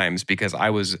 3 times because I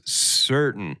was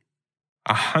certain,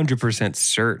 100%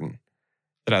 certain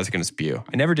that I was going to spew.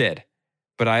 I never did,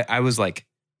 but I was like,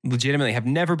 legitimately have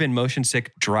never been motion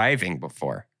sick driving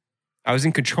before. I was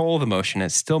in control of the motion and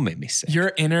it still made me sick.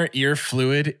 Your inner ear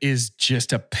fluid is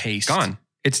just a paste. Gone.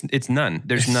 It's none.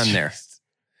 There's It's none there. just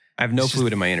I have no it's just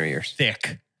fluid in my inner ears.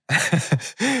 thick.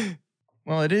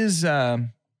 Well, it is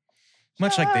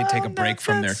much like they take a break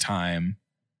from their time.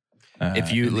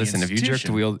 If you in the listen, if you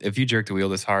jerk the wheel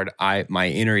this hard, my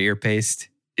inner ear paste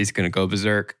is gonna go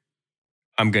berserk.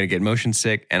 I'm gonna get motion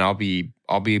sick, and I'll be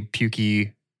a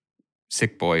pukey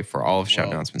sick boy for all of shout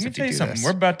Well, announcements. Let If me you tell do you something. this,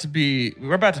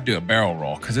 We're about to do a barrel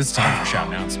roll because it's time for shout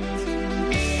announcements.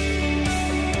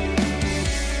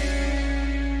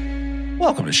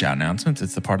 Welcome to Shout Announcements.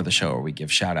 It's the part of the show where we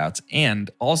give shout outs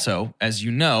and also, as you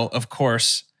know, of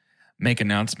course, make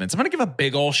announcements. I'm going to give a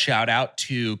big old shout out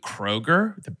to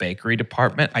Kroger, the bakery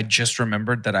department. I just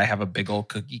remembered that I have a big old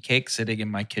cookie cake sitting in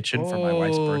my kitchen for my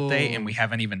wife's birthday, and we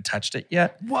haven't even touched it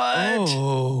yet. What?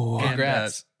 oh, And,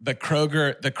 Congrats. the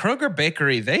Kroger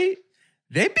bakery, they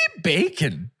be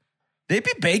baking. They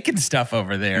be baking stuff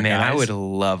over there, man, guys. I would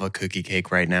love a cookie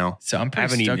cake right now. So I'm I pretty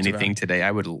haven't eaten stoked about anything it. today.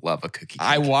 I would love a cookie cake.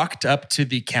 I walked up to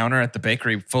the counter at the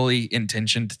bakery fully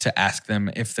intentioned to ask them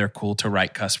if they're cool to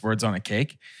write cuss words on a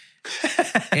cake.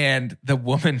 And the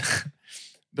woman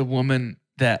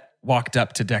that walked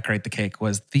up to decorate the cake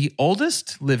was the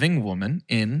oldest living woman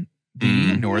in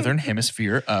the northern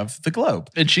hemisphere of the globe.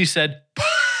 And she said,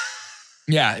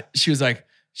 Yeah, she was like,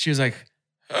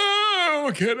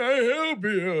 "Oh, can I help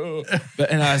you?"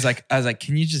 And I was like,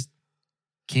 can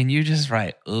you just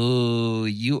write, "Oh,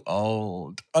 you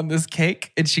old" on this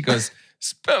cake? And she goes,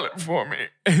 "Spell it for me,"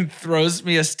 and throws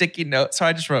me a sticky note. So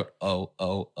I just wrote, "Oh,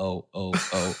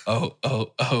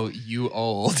 you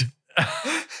old."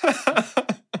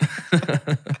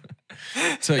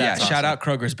 So yeah, That's shout awesome. out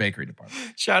Kroger's bakery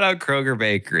department. Shout out Kroger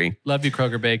Bakery. love you,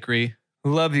 Kroger Bakery.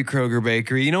 Love you, Kroger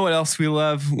Bakery. You know what else we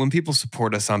love? When people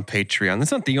support us on Patreon.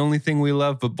 That's not the only thing we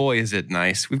love, but boy, is it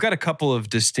nice. We've got a couple of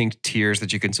distinct tiers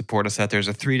that you can support us at. There's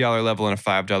a $3 level and a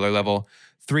 $5 level.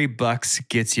 $3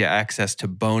 gets you access to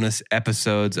bonus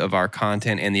episodes of our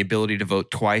content and the ability to vote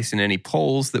twice in any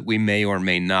polls that we may or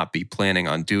may not be planning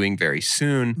on doing very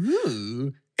soon.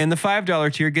 Ooh. And the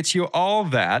 $5 tier gets you all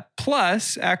that,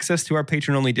 plus access to our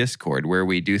patron-only Discord, where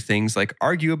we do things like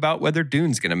argue about whether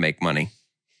Dune's going to make money.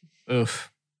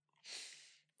 Oof.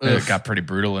 It got pretty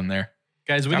brutal in there.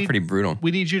 Guys, Got pretty brutal.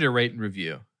 we need you to rate and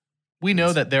review. We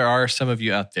know that there are some of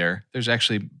you out there. There's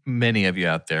actually many of you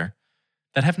out there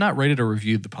that have not rated or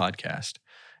reviewed the podcast.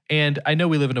 And I know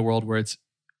we live in a world where it's,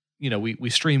 we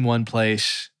stream one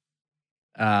place.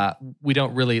 We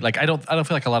don't really I don't feel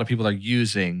like a lot of people are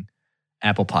using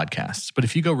Apple Podcasts. But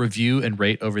if you go review and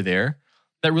rate over there,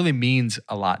 that really means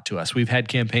a lot to us. We've had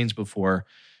campaigns before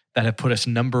that have put us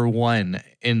number 1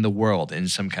 in the world in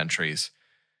some countries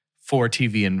for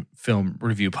TV and film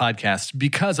review podcasts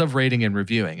because of rating and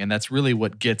reviewing. And that's really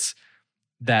what gets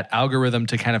that algorithm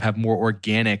to kind of have more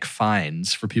organic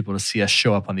finds for people to see us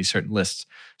show up on these certain lists.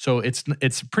 So it's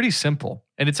pretty simple.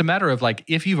 And it's a matter of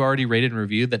if you've already rated and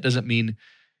reviewed, that doesn't mean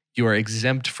you are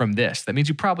exempt from this. That means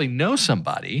you probably know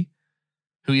somebody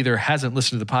who either hasn't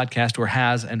listened to the podcast or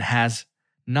has and has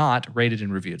not rated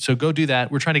and reviewed. So go do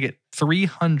that. We're trying to get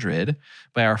 300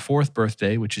 by our 4th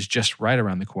birthday, which is just right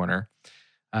around the corner.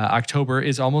 October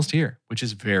is almost here, which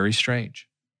is very strange.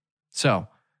 So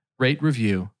rate,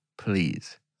 review,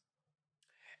 please.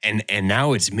 And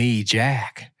now it's me,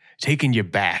 Jack, taking you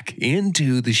back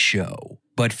into the show.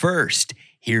 But first,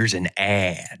 here's an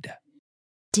ad.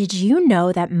 Did you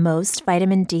know that most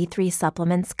vitamin D3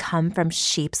 supplements come from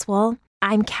sheep's wool?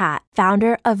 I'm Kat,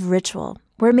 founder of Ritual.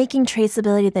 We're making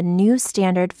traceability the new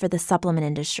standard for the supplement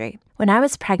industry. When I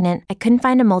was pregnant, I couldn't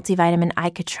find a multivitamin I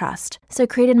could trust, so I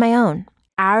created my own.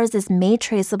 Ours is made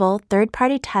traceable,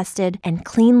 third-party tested, and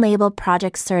clean label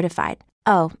project certified.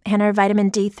 Oh, and our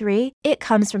vitamin D3? It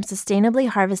comes from sustainably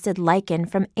harvested lichen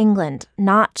from England,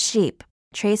 not sheep.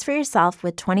 Trace for yourself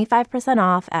with 25%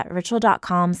 off at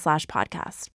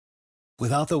ritual.com/podcast.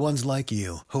 Without the ones like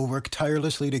you, who work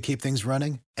tirelessly to keep things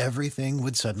running, everything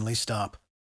would suddenly stop.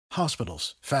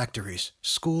 Hospitals, factories,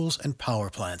 schools, and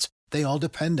power plants, they all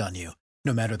depend on you.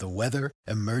 No matter the weather,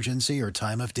 emergency, or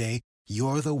time of day,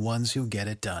 you're the ones who get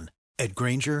it done. At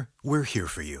Grainger, we're here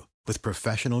for you with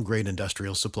professional-grade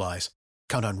industrial supplies.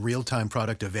 Count on real-time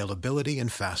product availability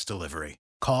and fast delivery.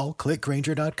 Call, click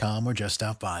Grainger.com, or just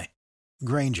stop by.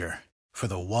 Grainger, for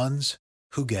the ones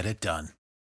who get it done.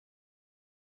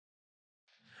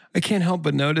 I can't help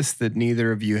but notice that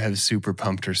neither of you have super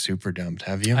pumped or super dumped,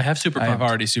 have you? I have super pumped. I've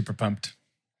already super pumped.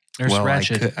 There's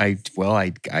Ratched.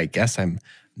 I guess I'm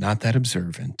not that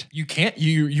observant. You can't.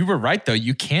 You were right though.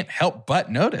 You can't help but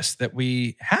notice that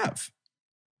we have.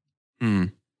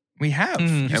 We have.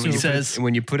 And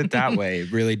when you put it that way,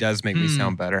 it really does make me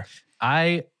sound better.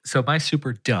 So my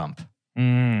super dump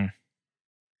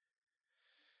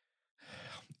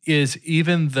is,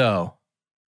 even though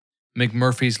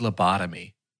McMurphy's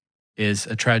lobotomy is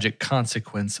a tragic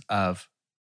consequence of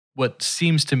what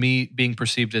seems to me being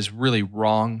perceived as really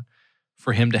wrong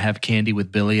for him to have Candy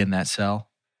with Billy in that cell,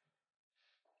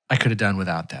 I could have done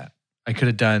without that. I could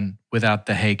have done without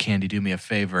the, hey, Candy, do me a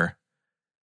favor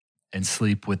and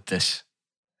sleep with this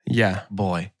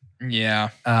boy. Yeah.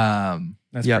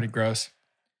 That's pretty gross.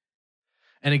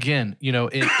 And again,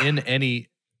 in any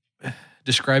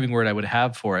describing word I would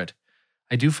have for it,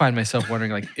 I do find myself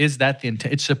wondering, is that the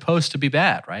intent? It's supposed to be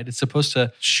bad, right? It's supposed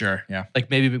to... Sure, yeah.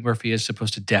 Maybe McMurphy is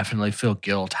supposed to definitely feel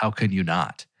guilt. How can you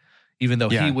not? Even though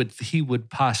he would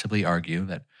possibly argue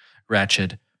that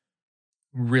Ratched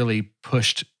really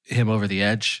pushed him over the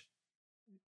edge.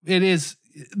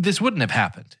 This wouldn't have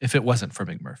happened if it wasn't for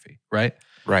McMurphy, right?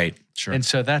 Right, sure. And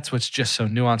so that's what's just so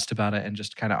nuanced about it and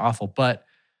just kind of awful. But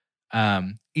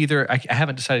either I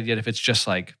haven't decided yet if it's just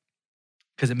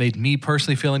because it made me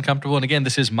personally feel uncomfortable. And again,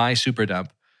 this is my super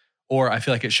dump, or I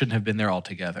feel like it shouldn't have been there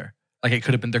altogether. There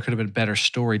could have been better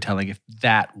storytelling if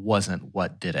that wasn't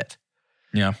what did it.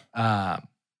 Yeah.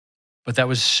 But that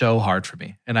was so hard for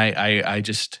me. And I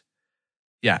just,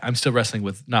 I'm still wrestling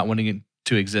with not wanting it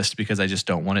to exist because I just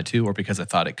don't want it to, or because I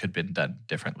thought it could have been done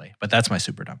differently. But that's my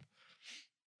super dump.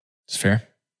 It's fair.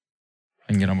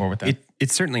 I can get on board with that.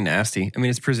 It's certainly nasty. I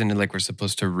mean, it's presented like we're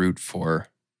supposed to root for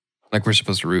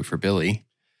Billy.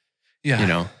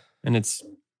 Yeah. And it's,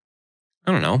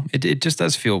 I don't know. It just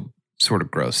does feel sort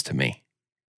of gross to me.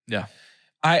 Yeah.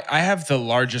 I have the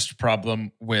largest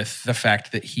problem with the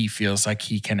fact that he feels like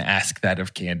he can ask that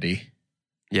of Candy.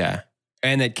 Yeah.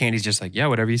 And that Candy's just like, yeah,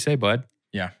 whatever you say, bud.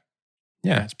 Yeah.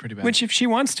 Yeah. It's pretty bad. Which if she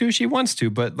wants to, she wants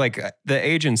to. But the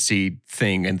agency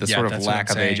thing and the sort of lack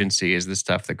of agency is the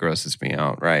stuff that grosses me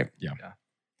out, right? Yeah.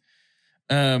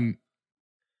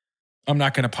 I'm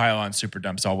not going to pile on super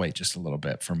dumps. I'll wait just a little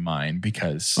bit for mine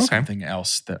because something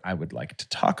else that I would like to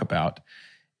talk about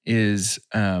is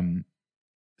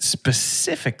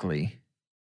specifically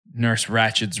Nurse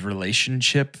Ratched's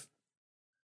relationship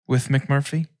with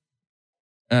McMurphy.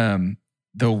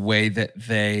 The way that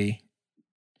they...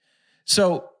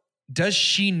 So does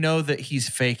she know that he's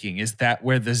faking? Is that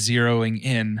where the zeroing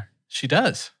in She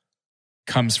does.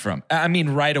 comes from? I mean,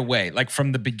 right away, like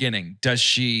from the beginning,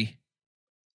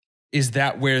 is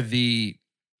that where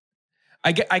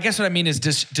I guess what I mean is,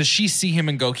 does she see him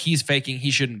and go, he's faking,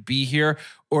 he shouldn't be here?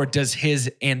 Or does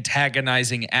his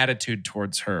antagonizing attitude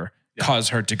towards her cause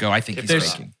her to go, I think he's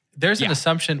faking? There's an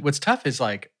assumption. What's tough is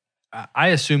like, I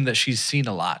assume that she's seen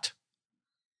a lot.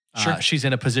 Sure. She's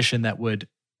in a position that would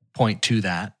point to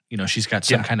that. You know, she's got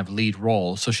some kind of lead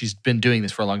role. So she's been doing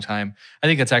this for a long time. I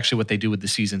think that's actually what they do with the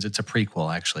seasons. It's a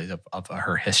prequel, actually, of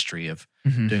her history of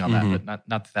doing all that. But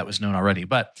not that was known already.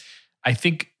 But I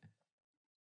think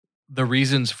the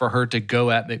reasons for her to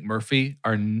go at McMurphy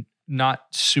are not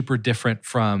super different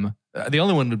from, the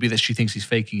only one would be that she thinks he's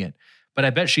faking it. But I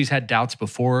bet she's had doubts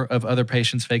before of other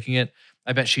patients faking it.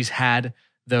 I bet she's had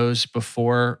those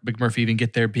before McMurphy even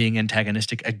get there being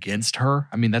antagonistic against her.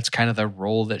 I mean, that's kind of the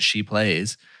role that she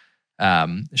plays.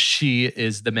 She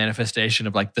is the manifestation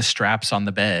of like the straps on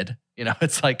the bed. You know,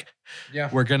 it's like,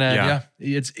 we're gonna,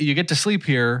 you get to sleep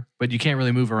here, but you can't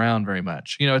really move around very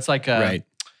much. You know, it's like,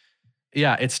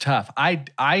 yeah, it's tough.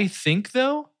 I think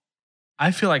though,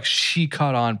 I feel like she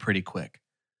caught on pretty quick.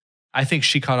 I think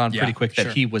she caught on pretty quick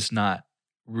that he was not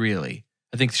really.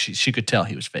 I think she could tell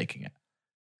he was faking it.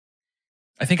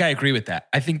 I think I agree with that.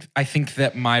 I think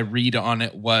that my read on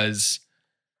it was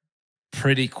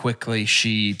pretty quickly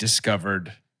she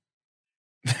discovered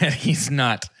that he's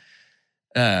not,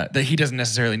 that he doesn't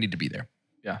necessarily need to be there.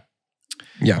 Yeah.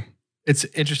 Yeah. It's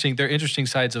interesting. They're interesting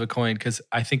sides of a coin because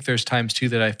I think there's times too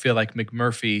that I feel like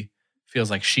McMurphy feels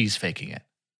like she's faking it.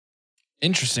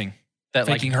 Interesting. That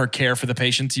faking her care for the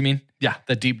patients, you mean? Yeah,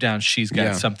 that deep down she's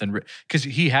got something. Because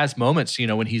he has moments, you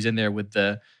know, when he's in there with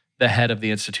the head of the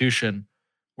institution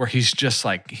where he's just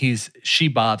like, she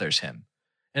bothers him.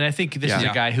 And I think this is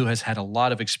a guy who has had a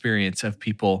lot of experience of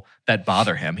people that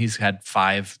bother him. He's had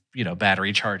 5,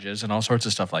 battery charges and all sorts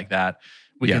of stuff like that.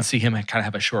 We can see him kind of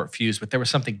have a short fuse, but there was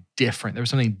something different. There was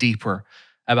something deeper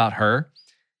about her.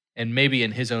 And maybe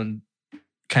in his own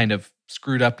kind of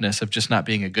screwed upness of just not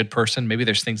being a good person, maybe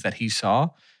there's things that he saw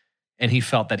and he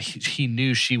felt that he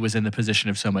knew she was in the position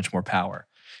of so much more power.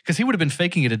 Because he would have been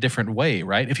faking it a different way,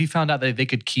 right? If he found out that they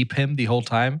could keep him the whole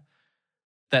time,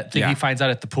 that thing he finds out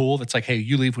at the pool that's like, hey,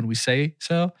 you leave when we say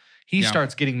so. He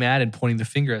starts getting mad and pointing the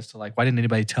finger as to like, why didn't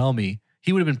anybody tell me?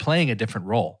 He would have been playing a different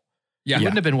role. He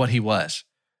wouldn't have been what he was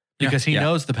because he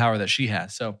knows the power that she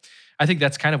has. So I think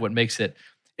that's kind of what makes it.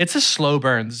 It's a slow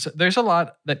burn. There's a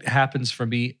lot that happens for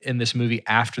me in this movie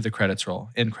after the credits roll,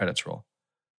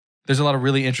 There's a lot of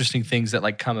really interesting things that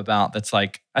like come about. That's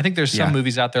like, I think there's some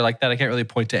movies out there like that. I can't really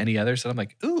point to any others. And I'm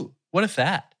like, ooh, what if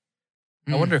that?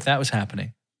 I wonder if that was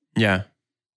happening. Yeah.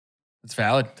 That's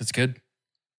valid. That's good.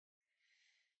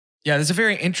 Yeah, it's a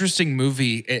very interesting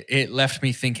movie. It left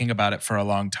me thinking about it for a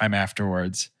long time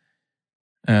afterwards.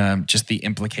 Just the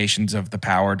implications of the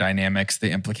power dynamics, the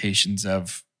implications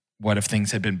of what if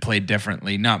things had been played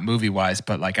differently, not movie-wise,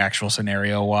 but like actual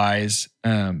scenario-wise.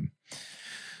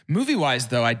 Movie-wise,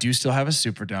 though, I do still have a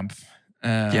super dump.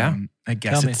 I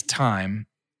guess it's time.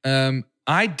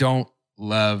 I don't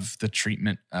love the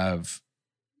treatment of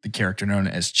the character known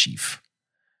as Chief.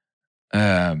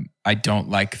 I don't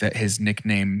like that his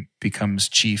nickname becomes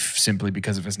Chief simply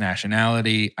because of his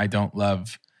nationality. I don't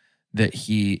love that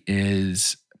he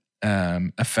is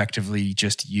effectively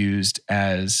just used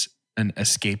as an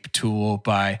escape tool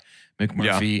by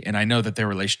McMurphy. Yeah. And I know that their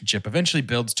relationship eventually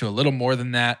builds to a little more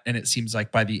than that. And it seems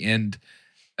like by the end,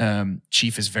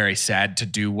 Chief is very sad to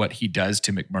do what he does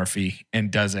to McMurphy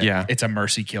and does it. Yeah. It's a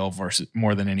mercy kill versus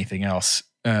more than anything else.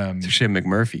 It's actually a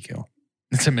McMurphy kill.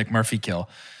 It's a McMurphy kill.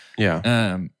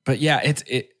 Yeah. But yeah,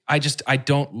 I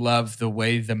don't love the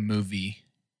way the movie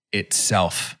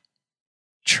itself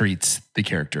treats the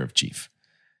character of Chief.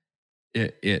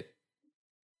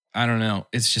 I don't know.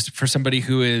 It's just for somebody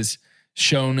who is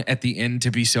shown at the end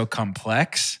to be so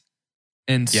complex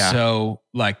and so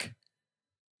like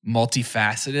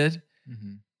multifaceted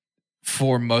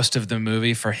for most of the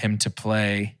movie, for him to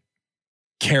play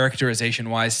characterization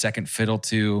wise second fiddle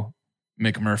to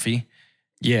McMurphy.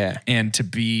 Yeah. And to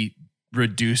be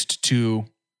reduced to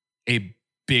a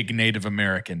big Native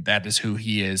American. That is who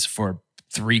he is for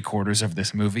 3/4 of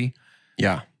this movie.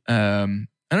 Yeah. I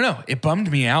don't know. It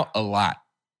bummed me out a lot.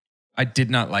 I did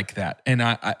not like that. And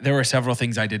I there were several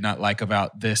things I did not like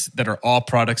about this that are all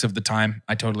products of the time.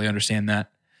 I totally understand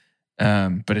that.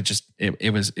 But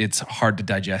it's hard to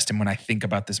digest. And when I think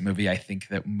about this movie, I think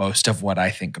that most of what I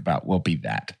think about will be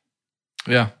that.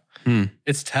 Yeah.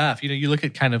 It's tough. You look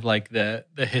at kind of like the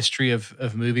history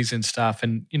of movies and stuff.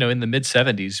 And, in the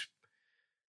mid-70s,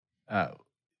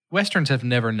 Westerns have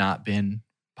never not been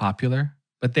popular,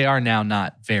 but they are now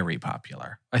not very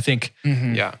popular. I think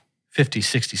Yeah. 50s,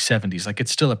 60s, 70s, like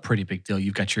it's still a pretty big deal.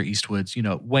 You've got your Eastwoods,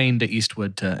 Wayne to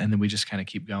Eastwood to, and then we just kind of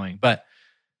keep going. But,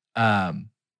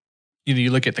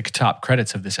 you look at the top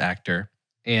credits of this actor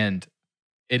and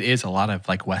it is a lot of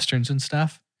like Westerns and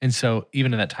stuff. And so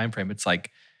even in that time frame, it's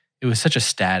like, it was such a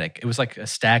stagnant,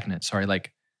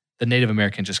 like the Native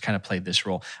American just kind of played this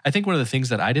role. I think one of the things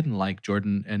that I didn't like,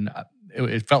 Jordan, and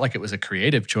it felt like it was a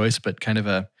creative choice, but kind of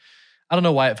I don't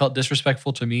know why it felt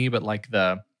disrespectful to me, but like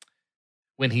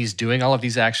when he's doing all of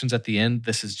these actions at the end,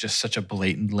 this is just such a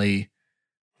blatantly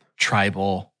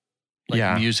tribal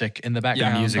music in the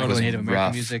background. Music was Native American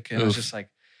rough. music. And it was just like,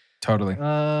 Totally.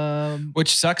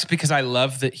 Which sucks because I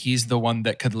love that he's the one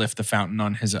that could lift the fountain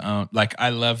on his own. Like,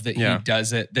 I love that he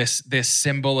does it. This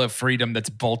symbol of freedom that's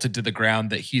bolted to the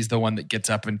ground, that he's the one that gets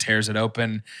up and tears it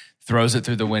open, throws it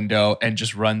through the window, and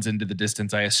just runs into the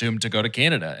distance, I assume, to go to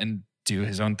Canada and do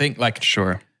his own thing. Like,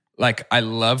 Sure. Like, I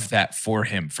love that for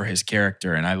him, for his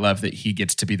character. And I love that he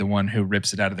gets to be the one who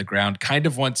rips it out of the ground. Kind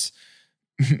of once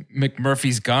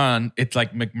McMurphy's gone, it's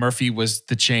like McMurphy was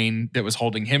the chain that was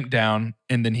holding him down.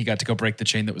 And then he got to go break the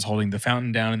chain that was holding the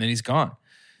fountain down. And then he's gone.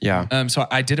 Yeah. So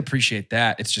I did appreciate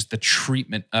that. It's just the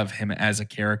treatment of him as a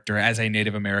character, as a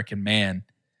Native American man,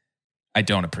 I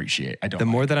don't appreciate. The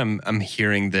more that I'm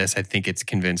hearing this, I think it's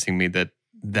convincing me that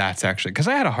that's actually, because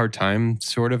I had a hard time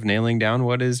sort of nailing down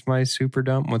what is my super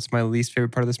dump, what's my least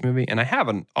favorite part of this movie. And I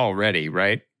haven't already,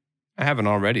 right? I haven't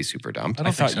already super dumped. I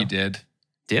thought you did.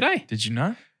 Did I? Did you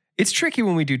not? It's tricky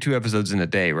when we do 2 episodes in a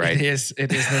day, right? It is.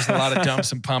 There's a lot of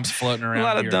dumps and pumps floating around. A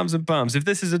lot of dumps and bumps. If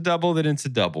this is a double, then it's a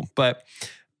double. But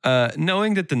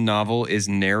knowing that the novel is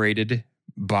narrated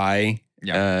by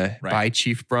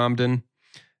Chief Bromden,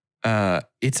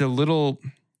 it's a little,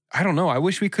 I don't know. I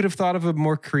wish we could have thought of a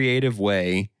more creative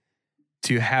way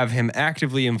to have him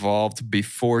actively involved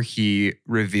before he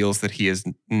reveals that he is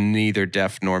neither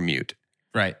deaf nor mute.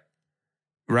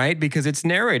 Right? Because it's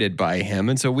narrated by him.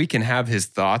 And so we can have his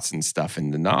thoughts and stuff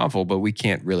in the novel, but we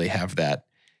can't really have that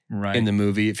in the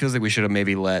movie. It feels like we should have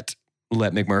maybe let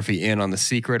McMurphy in on the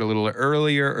secret a little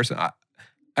earlier or something.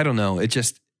 I don't know. It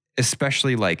just,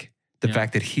 especially like the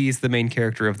fact that he's the main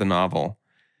character of the novel.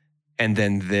 And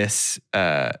then this,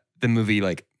 the movie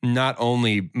like not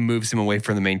only moves him away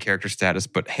from the main character status,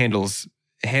 but handles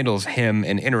him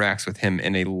and interacts with him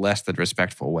in a less than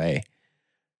respectful way.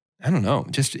 I don't know.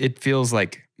 Just, it feels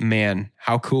like, man,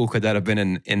 how cool could that have been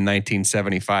in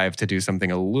 1975 to do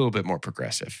something a little bit more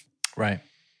progressive? Right.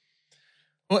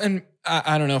 Well, and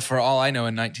I don't know, for all I know,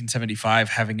 in 1975,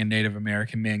 having a Native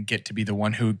American man get to be the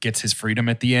one who gets his freedom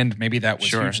at the end, maybe that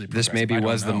was hugely progressive. This maybe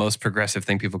was the most progressive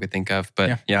thing people could think of.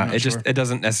 But it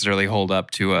doesn't necessarily hold up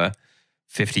to a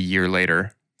 50 year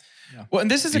later. Yeah. Well,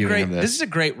 and this is a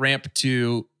great ramp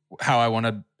to how I want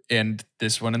to end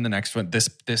this one and the next one, this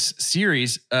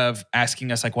series of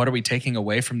asking us, like, what are we taking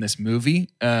away from this movie?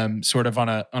 Sort of on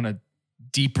a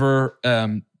deeper,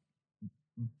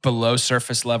 below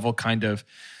surface level kind of,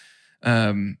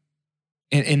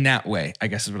 in that way, I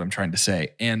guess is what I'm trying to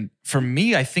say. And for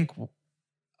me, I think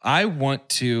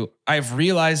I've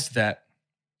realized that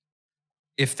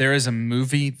if there is a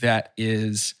movie that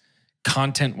is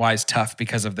content-wise tough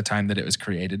because of the time that it was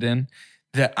created in,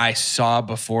 that I saw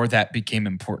before that became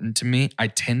important to me, I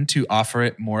tend to offer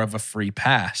it more of a free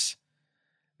pass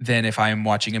than if I am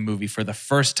watching a movie for the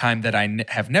first time that I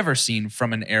have never seen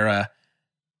from an era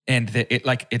and that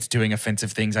it's doing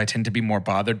offensive things. I tend to be more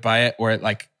bothered by it, or it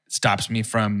like stops me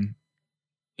from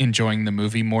enjoying the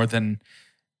movie more than,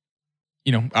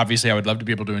 obviously I would love to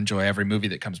be able to enjoy every movie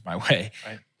that comes my way.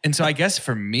 Right. And so I guess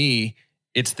for me,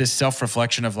 it's this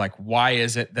self-reflection of like, why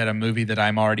is it that a movie that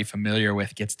I'm already familiar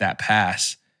with gets that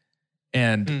pass?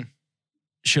 And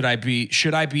should I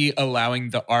be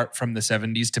allowing the art from the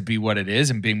 70s to be what it is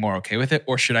and being more okay with it?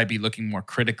 Or should I be looking more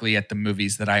critically at the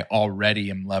movies that I already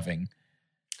am loving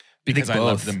because I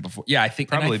loved them before? Yeah, I think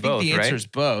probably both. The answer is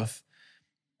both.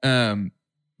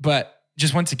 But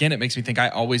just once again, it makes me think I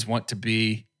always want to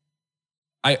be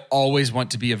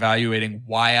evaluating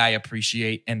why I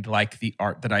appreciate and like the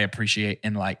art that I appreciate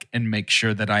and like, and make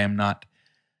sure that I am not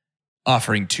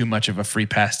offering too much of a free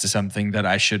pass to something that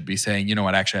I should be saying, you know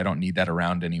what, actually, I don't need that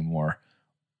around anymore.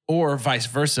 Or vice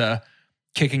versa,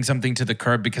 kicking something to the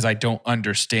curb because I don't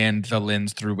understand the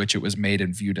lens through which it was made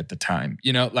and viewed at the time.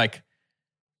 Like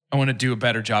I want to do a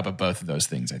better job of both of those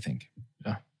things, I think.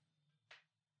 Yeah.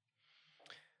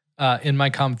 In my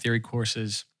comm theory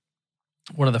courses,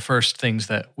 one of the first things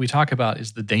that we talk about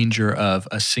is the danger of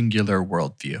a singular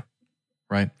worldview,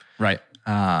 right? Right.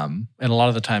 And a lot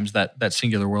of the times that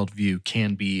singular worldview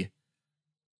can be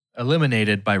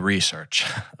eliminated by research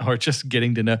or just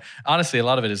getting to know. Honestly, a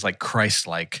lot of it is like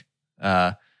Christ-like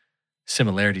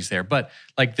similarities there. But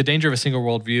like the danger of a single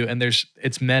worldview, and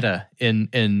it's meta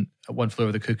in One Flew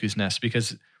Over the Cuckoo's Nest,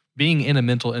 because being in a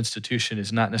mental institution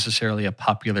is not necessarily a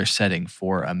popular setting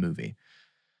for a movie.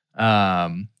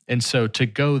 And so to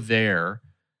go there,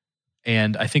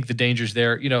 and I think the danger's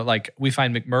there, like we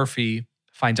find McMurphy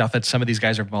finds out that some of these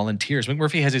guys are volunteers.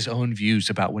 McMurphy has his own views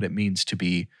about what it means to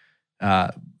be,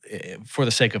 for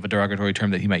the sake of a derogatory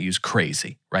term that he might use,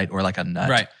 crazy, right? Or like a nut.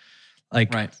 Right.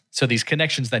 So these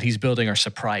connections that he's building are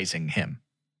surprising him,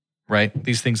 right?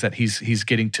 These things that he's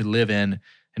getting to live in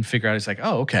and figure out. He's like,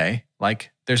 oh, okay.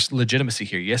 Like there's legitimacy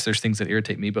here. Yes, there's things that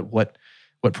irritate me, but what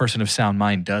person of sound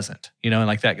mind doesn't? And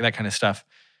like that kind of stuff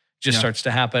just starts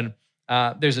to happen.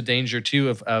 There's a danger too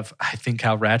of I think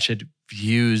how Ratched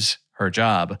views her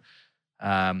job,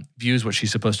 views what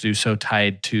she's supposed to do, so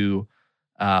tied to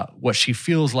what she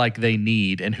feels like they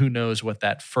need. And who knows what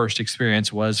that first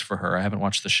experience was for her. I haven't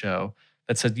watched the show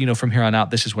that said, from here on out,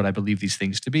 this is what I believe these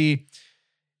things to be.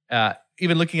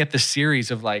 Even looking at the series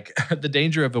of like the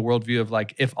danger of a worldview of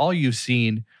like, if all you've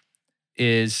seen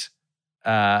is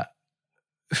Farmiga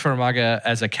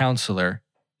as a counselor,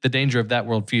 the danger of that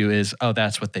worldview is, oh,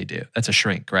 that's what they do. That's a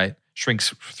shrink, right?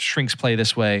 Shrinks play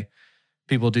this way.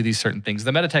 People do these certain things.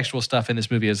 The metatextual stuff in this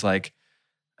movie is like,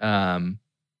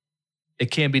 it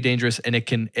can be dangerous, and it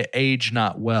can age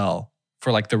not well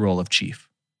for like the role of chief,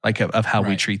 like of how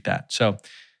we treat that. So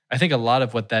I think a lot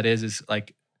of what that is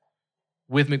like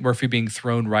with McMurphy being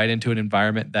thrown right into an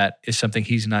environment that is something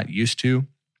he's not used to,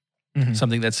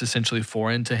 something that's essentially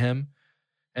foreign to him.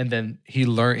 And then he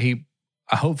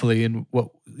hopefully, and what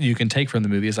you can take from the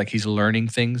movie is like he's learning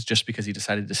things just because he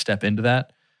decided to step into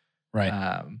that.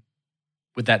 Right.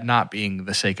 With that not being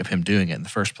the sake of him doing it in the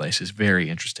first place is very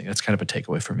interesting. That's kind of a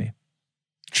takeaway for me.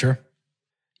 Sure.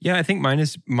 Yeah, I think mine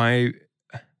is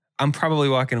I'm probably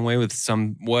walking away with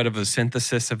somewhat of a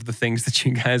synthesis of the things that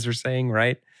you guys are saying,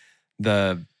 right?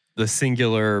 The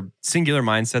singular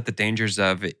mindset, the dangers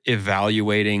of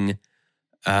evaluating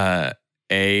for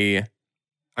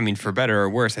better or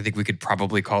worse, I think we could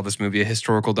probably call this movie a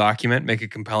historical document, make a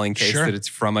compelling case that it's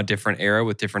from a different era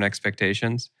with different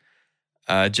expectations.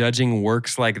 Judging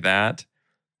works like that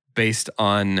based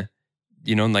on,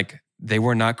 like they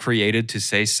were not created to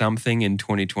say something in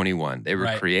 2021. They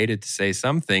were created to say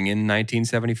something in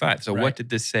 1975. So what did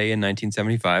this say in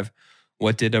 1975?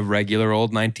 What did a regular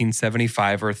old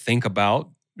 1975er think about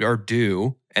or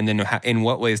do? And then in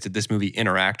what ways did this movie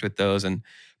interact with those and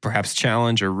perhaps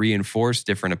challenge or reinforce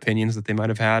different opinions that they might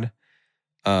have had?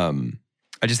 I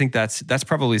just think that's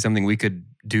probably something we could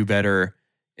do better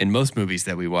in most movies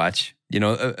that we watch.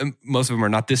 Most of them are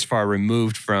not this far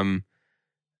removed from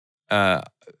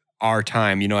our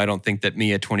time. I don't think that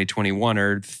me, a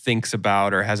 2021er, thinks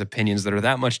about or has opinions that are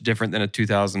that much different than a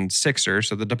 2006er.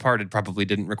 So The Departed probably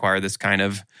didn't require this kind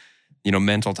of,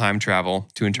 mental time travel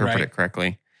to interpret it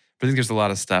correctly. But I think there's a lot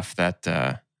of stuff that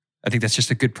I think that's just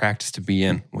a good practice to be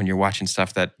in when you're watching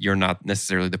stuff that you're not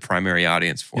necessarily the primary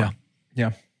audience for.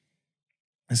 Yeah.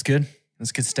 That's good.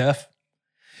 That's good stuff.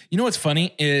 What's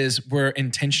funny is we're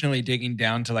intentionally digging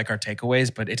down to like our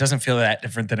takeaways, but it doesn't feel that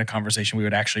different than a conversation we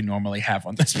would actually normally have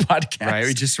on this podcast. Right.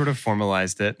 We just sort of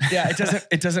formalized it. Yeah.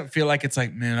 It doesn't feel like it's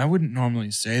like, man, I wouldn't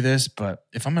normally say this, but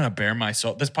if I'm going to bare my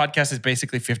soul, this podcast is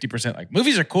basically 50% like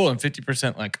movies are cool and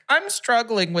 50% like I'm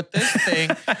struggling with this thing.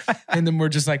 And then we're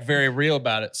just like very real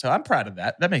about it. So I'm proud of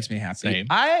that. That makes me happy. Same.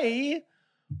 I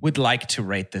would like to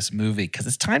rate this movie because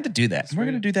it's time to do that. And we're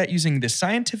going to do that using the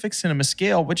Scientific Cinema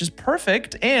Scale, which is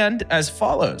perfect and as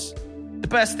follows. The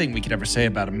best thing we could ever say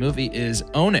about a movie is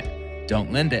own it,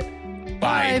 don't lend it,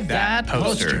 buy that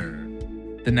poster.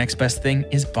 The next best thing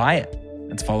is buy it.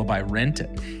 That's followed by rent it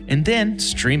and then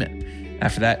stream it.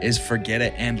 After that is forget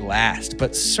it, and last,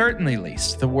 but certainly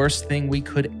least, the worst thing we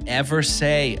could ever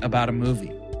say about a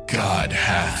movie. God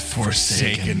hath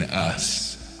forsaken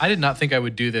us. I did not think I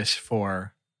would do this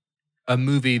for a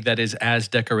movie that is as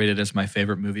decorated as my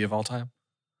favorite movie of all time.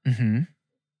 Mm-hmm.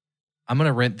 I'm going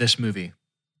to rent this movie.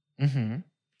 Mm-hmm.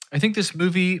 I think this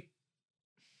movie,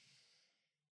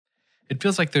 it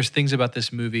feels like there's things about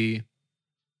this movie.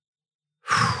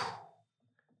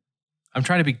 I'm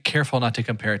trying to be careful not to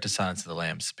compare it to Silence of the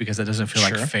Lambs because that doesn't feel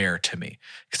like fair to me.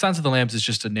 Because Silence of the Lambs is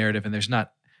just a narrative, and it's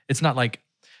not like,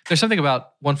 there's something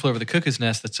about One Flew Over the Cuckoo's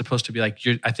Nest that's supposed to be like,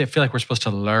 I feel like we're supposed to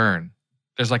learn.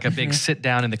 There's like a big sit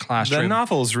down in the classroom. The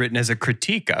novel is written as a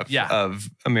critique of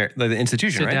the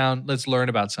institution, sit right? Sit down, let's learn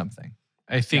about something.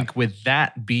 I think with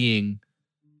that being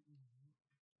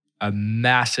a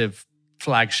massive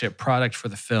flagship product for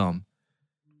the film,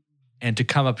 and to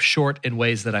come up short in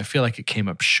ways that I feel like it came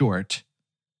up short,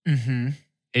 it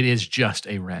is just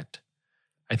a Rent.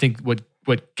 I think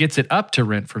what gets it up to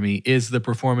Rent for me is the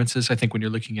performances. I think when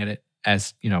you're looking at it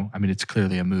as, it's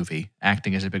clearly a movie.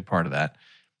 Acting is a big part of that.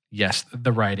 Yes,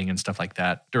 the writing and stuff like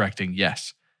that. Directing,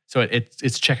 yes. So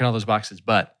it's checking all those boxes,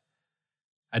 but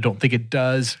I don't think it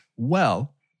does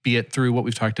well, be it through what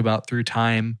we've talked about, through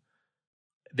time,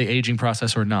 the aging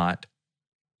process or not,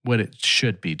 what it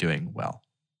should be doing well.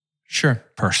 Sure.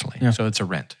 Personally. Yeah. So it's a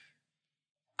Rent.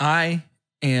 I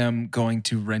am going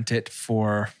to rent it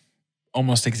for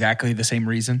almost exactly the same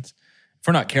reasons. If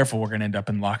we're not careful, we're going to end up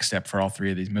in lockstep for all three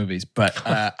of these movies. But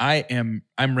I'm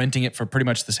renting it for pretty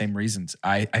much the same reasons.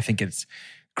 I think it's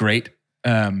great.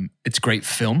 It's great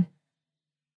film.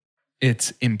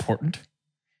 It's important.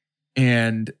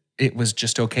 And it was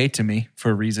just okay to me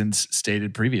for reasons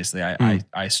stated previously.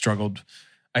 I struggled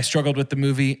with the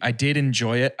movie. I did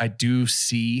enjoy it. I do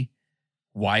see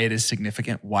why it is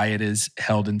significant, why it is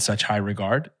held in such high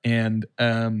regard. And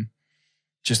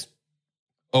just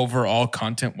overall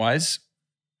content-wise,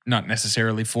 not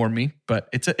necessarily for me, but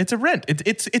it's a Rent.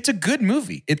 It's a good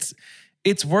movie.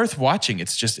 It's worth watching.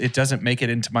 It's just it doesn't make it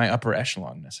into my upper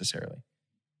echelon necessarily.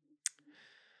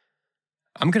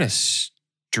 I'm gonna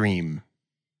stream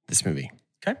this movie.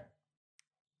 Okay.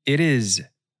 It is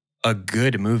a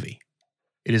good movie.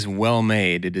 It is well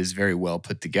made. It is very well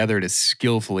put together. It is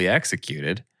skillfully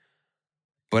executed.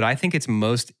 But I think it's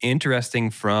most interesting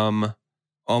from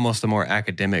almost a more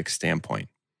academic standpoint.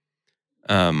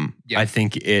 I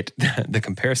think the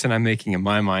comparison I'm making in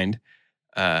my mind,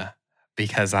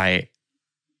 because I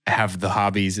have the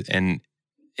hobbies and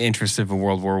interests of a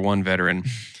World War I veteran,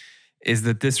 is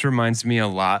that this reminds me a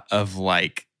lot of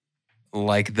like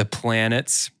The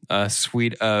Planets, a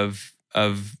suite of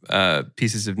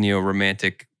pieces of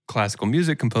neo-romantic classical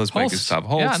music composed by Gustav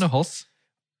Holst. Yeah, I know Holst.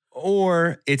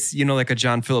 Or it's, like a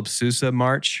John Philip Sousa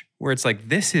march, where it's like,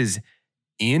 this is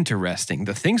interesting.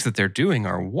 The things that they're doing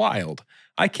are wild.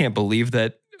 I can't believe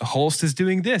that Holst is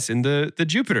doing this in the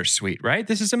Jupiter suite, right?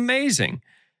 This is amazing.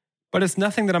 But it's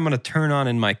nothing that I'm going to turn on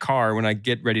in my car when I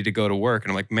get ready to go to work.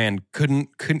 And I'm like, man,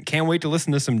 can't wait to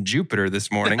listen to some Jupiter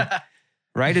this morning.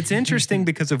 Right? It's interesting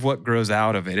because of what grows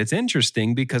out of it. It's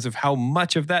interesting because of how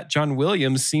much of that John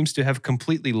Williams seems to have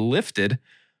completely lifted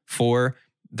for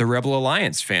the Rebel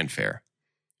Alliance fanfare.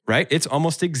 Right? It's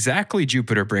almost exactly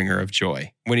Jupiter Bringer of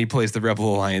Joy when he plays the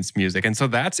Rebel Alliance music. And so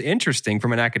that's interesting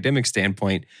from an academic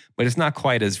standpoint, but it's not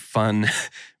quite as fun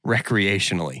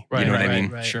recreationally. Right, you know what I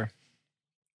mean? Right. Sure.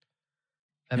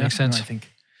 That makes sense. No,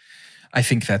 I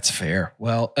think that's fair.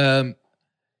 Well,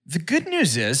 the good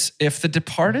news is if The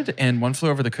Departed and One Flew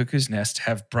Over the Cuckoo's Nest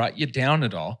have brought you down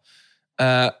at all,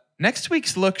 next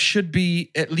week's look should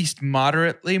be at least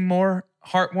moderately more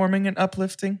heartwarming and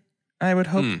uplifting, I would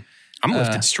hope. I'm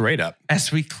lifted straight up.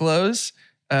 As we close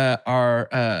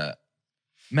our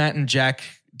Matt and Jack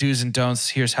do's and don'ts,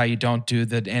 here's how you don't do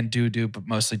the and do, but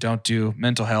mostly don't do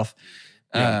mental health.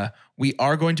 We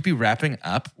are going to be wrapping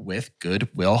up with Good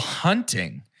Will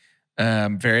Hunting.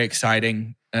 Very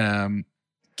exciting.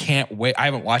 Can't wait. I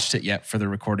haven't watched it yet for the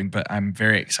recording, but I'm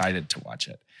very excited to watch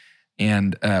it.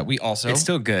 And we also... It's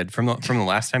still good. From the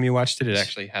last time you watched it, it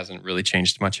actually hasn't really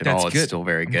changed much at all. It's still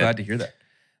very good. I'm glad to hear that.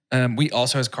 We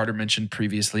also, as Carter mentioned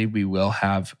previously, we will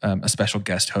have a special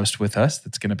guest host with us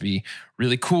that's going to be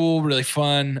really cool, really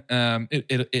fun.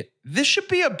 This should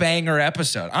be a banger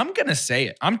episode. I'm going to say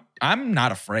it. I'm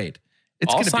not afraid.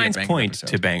 It's all going to be a signs banger point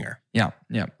episode. to banger. Yeah.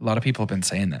 A lot of people have been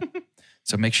saying that.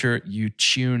 So make sure you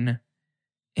tune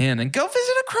in and go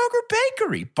visit a Kroger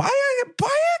bakery. Buy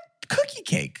a cookie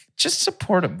cake. Just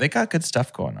support them. They got good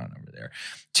stuff going on over there.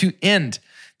 To end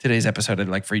today's episode, I'd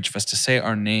like for each of us to say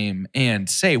our name and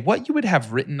say what you would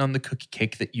have written on the cookie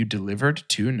cake that you delivered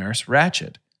to Nurse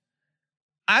Ratched.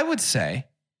 I would say,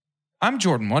 I'm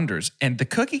Jordan Wonders, and the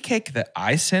cookie cake that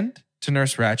I sent to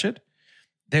Nurse Ratched,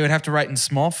 they would have to write in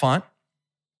small font,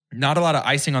 not a lot of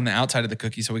icing on the outside of the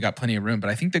cookie, so we got plenty of room, but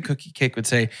I think the cookie cake would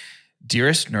say,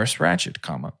 Dearest Nurse Ratched,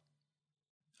 comma,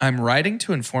 I'm writing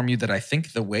to inform you that I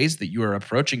think the ways that you are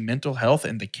approaching mental health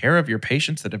and the care of your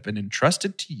patients that have been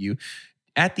entrusted to you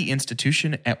at the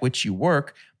institution at which you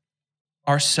work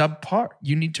are subpar.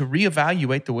 You need to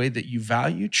reevaluate the way that you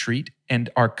value, treat, and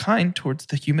are kind towards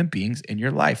the human beings in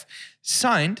your life.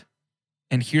 Signed,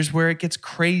 and here's where it gets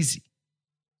crazy,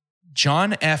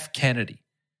 John F. Kennedy.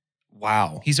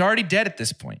 Wow. He's already dead at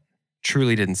this point.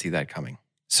 Truly didn't see that coming.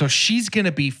 So she's going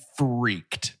to be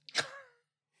freaked.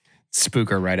 Spook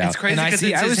her right out. It's crazy because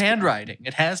it's his handwriting.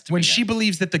 It has to when be she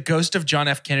believes that the ghost of John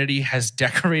F. Kennedy has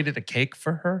decorated a cake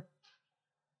for her.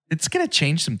 It's going to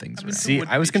change some things. Around. See,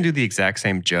 I was going to do the exact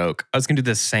same joke. I was going to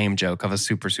do the same joke of a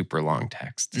super, super long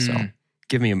text. So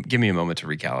give me a moment to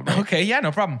recalibrate. Okay, yeah,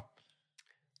 no problem.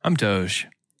 I'm Doge,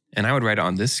 and I would write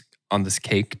on this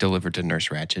cake delivered to Nurse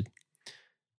Ratched.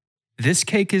 This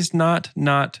cake is not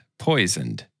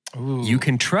poisoned. Ooh. You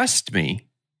can trust me,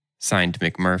 signed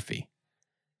McMurphy.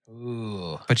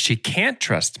 Ooh. But she can't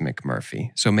trust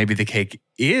McMurphy, so maybe the cake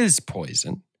is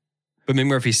poison. But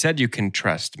McMurphy said you can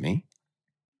trust me,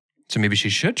 so maybe she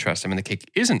should trust him, and the cake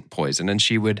isn't poison, and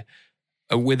she would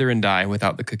wither and die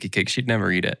without the cookie cake. She'd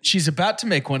never eat it. She's about to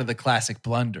make one of the classic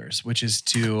blunders, which is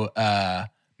to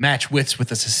match wits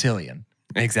with a Sicilian.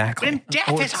 Exactly. When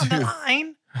death is on the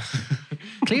line.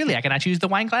 Clearly, I cannot choose the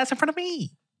wine glass in front of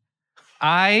me.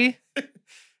 I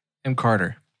am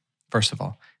Carter, first of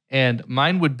all. And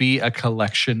mine would be a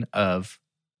collection of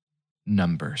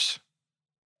numbers.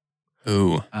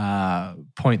 Ooh.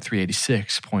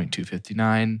 0.386,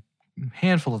 0.259,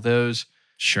 handful of those.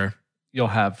 Sure. You'll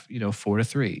have, 4 to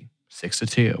 3, 6 to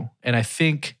 2. And I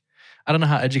think, I don't know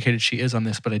how educated she is on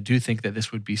this, but I do think that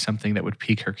this would be something that would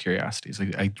pique her curiosity. It's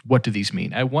like, what do these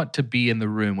mean? I want to be in the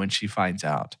room when she finds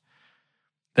out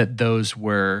that those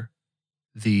were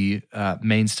the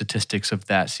main statistics of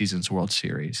that season's World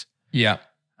Series. Yeah.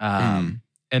 And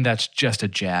that's just a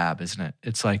jab, isn't it?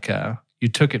 It's like you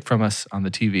took it from us on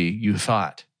the TV, you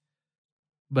thought,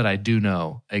 but I do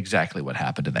know exactly what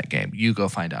happened in that game. You go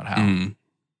find out how.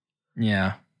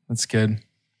 Yeah, that's good.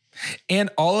 And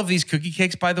all of these cookie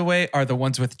cakes, by the way, are the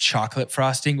ones with chocolate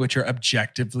frosting, which are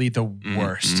objectively the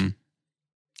worst.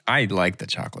 I like the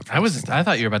chocolate frosting. I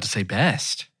thought you were about to say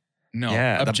best. No,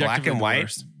 yeah, the black and white,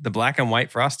 worst. the black and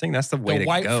white frosting. That's the way to go. The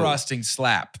white frosting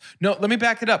slap. No, let me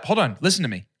back it up. Hold on. Listen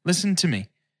to me.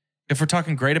 If we're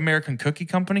talking Great American Cookie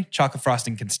Company, chocolate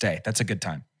frosting can stay. That's a good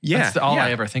time. Yeah, that's all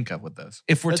I ever think of with those.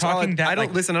 If we're talking I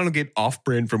don't get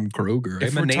off-brand from Kroger.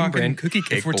 I'm a name-brand cookie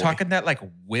cake. If we're talking that like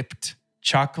whipped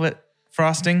chocolate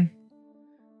frosting,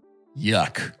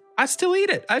 yuck. I'd still eat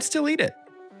it.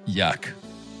 Yuck.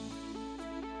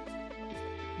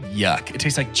 Yuck. It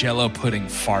tastes like Jell-O pudding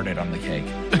farted on the cake.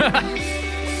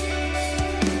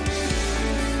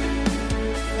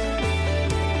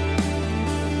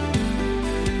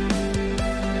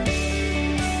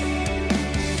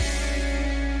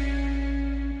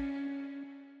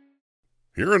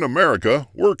 Here in America,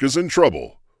 work is in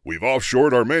trouble. We've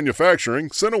offshored our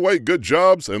manufacturing, sent away good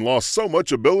jobs, and lost so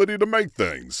much ability to make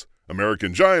things.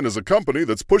 American Giant is a company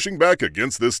that's pushing back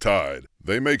against this tide.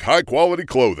 They make high-quality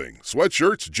clothing,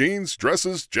 sweatshirts, jeans,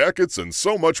 dresses, jackets, and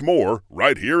so much more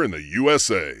right here in the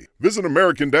USA. Visit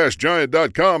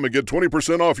American-Giant.com and get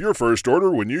 20% off your first order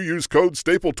when you use code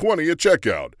STAPLE20 at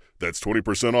checkout. That's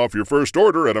 20% off your first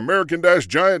order at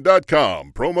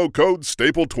American-Giant.com. Promo code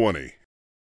STAPLE20.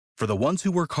 For the ones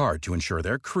who work hard to ensure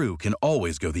their crew can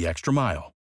always go the extra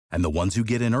mile, and the ones who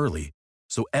get in early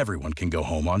so everyone can go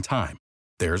home on time,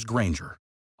 there's Grainger,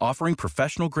 offering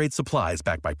professional-grade supplies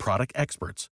backed by product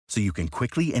experts so you can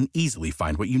quickly and easily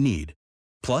find what you need.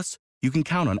 Plus, you can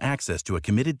count on access to a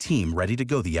committed team ready to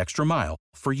go the extra mile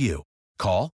for you.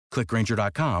 Call, click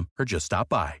Grainger.com, or just stop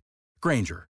by.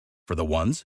 Grainger, for the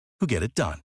ones who get it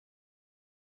done.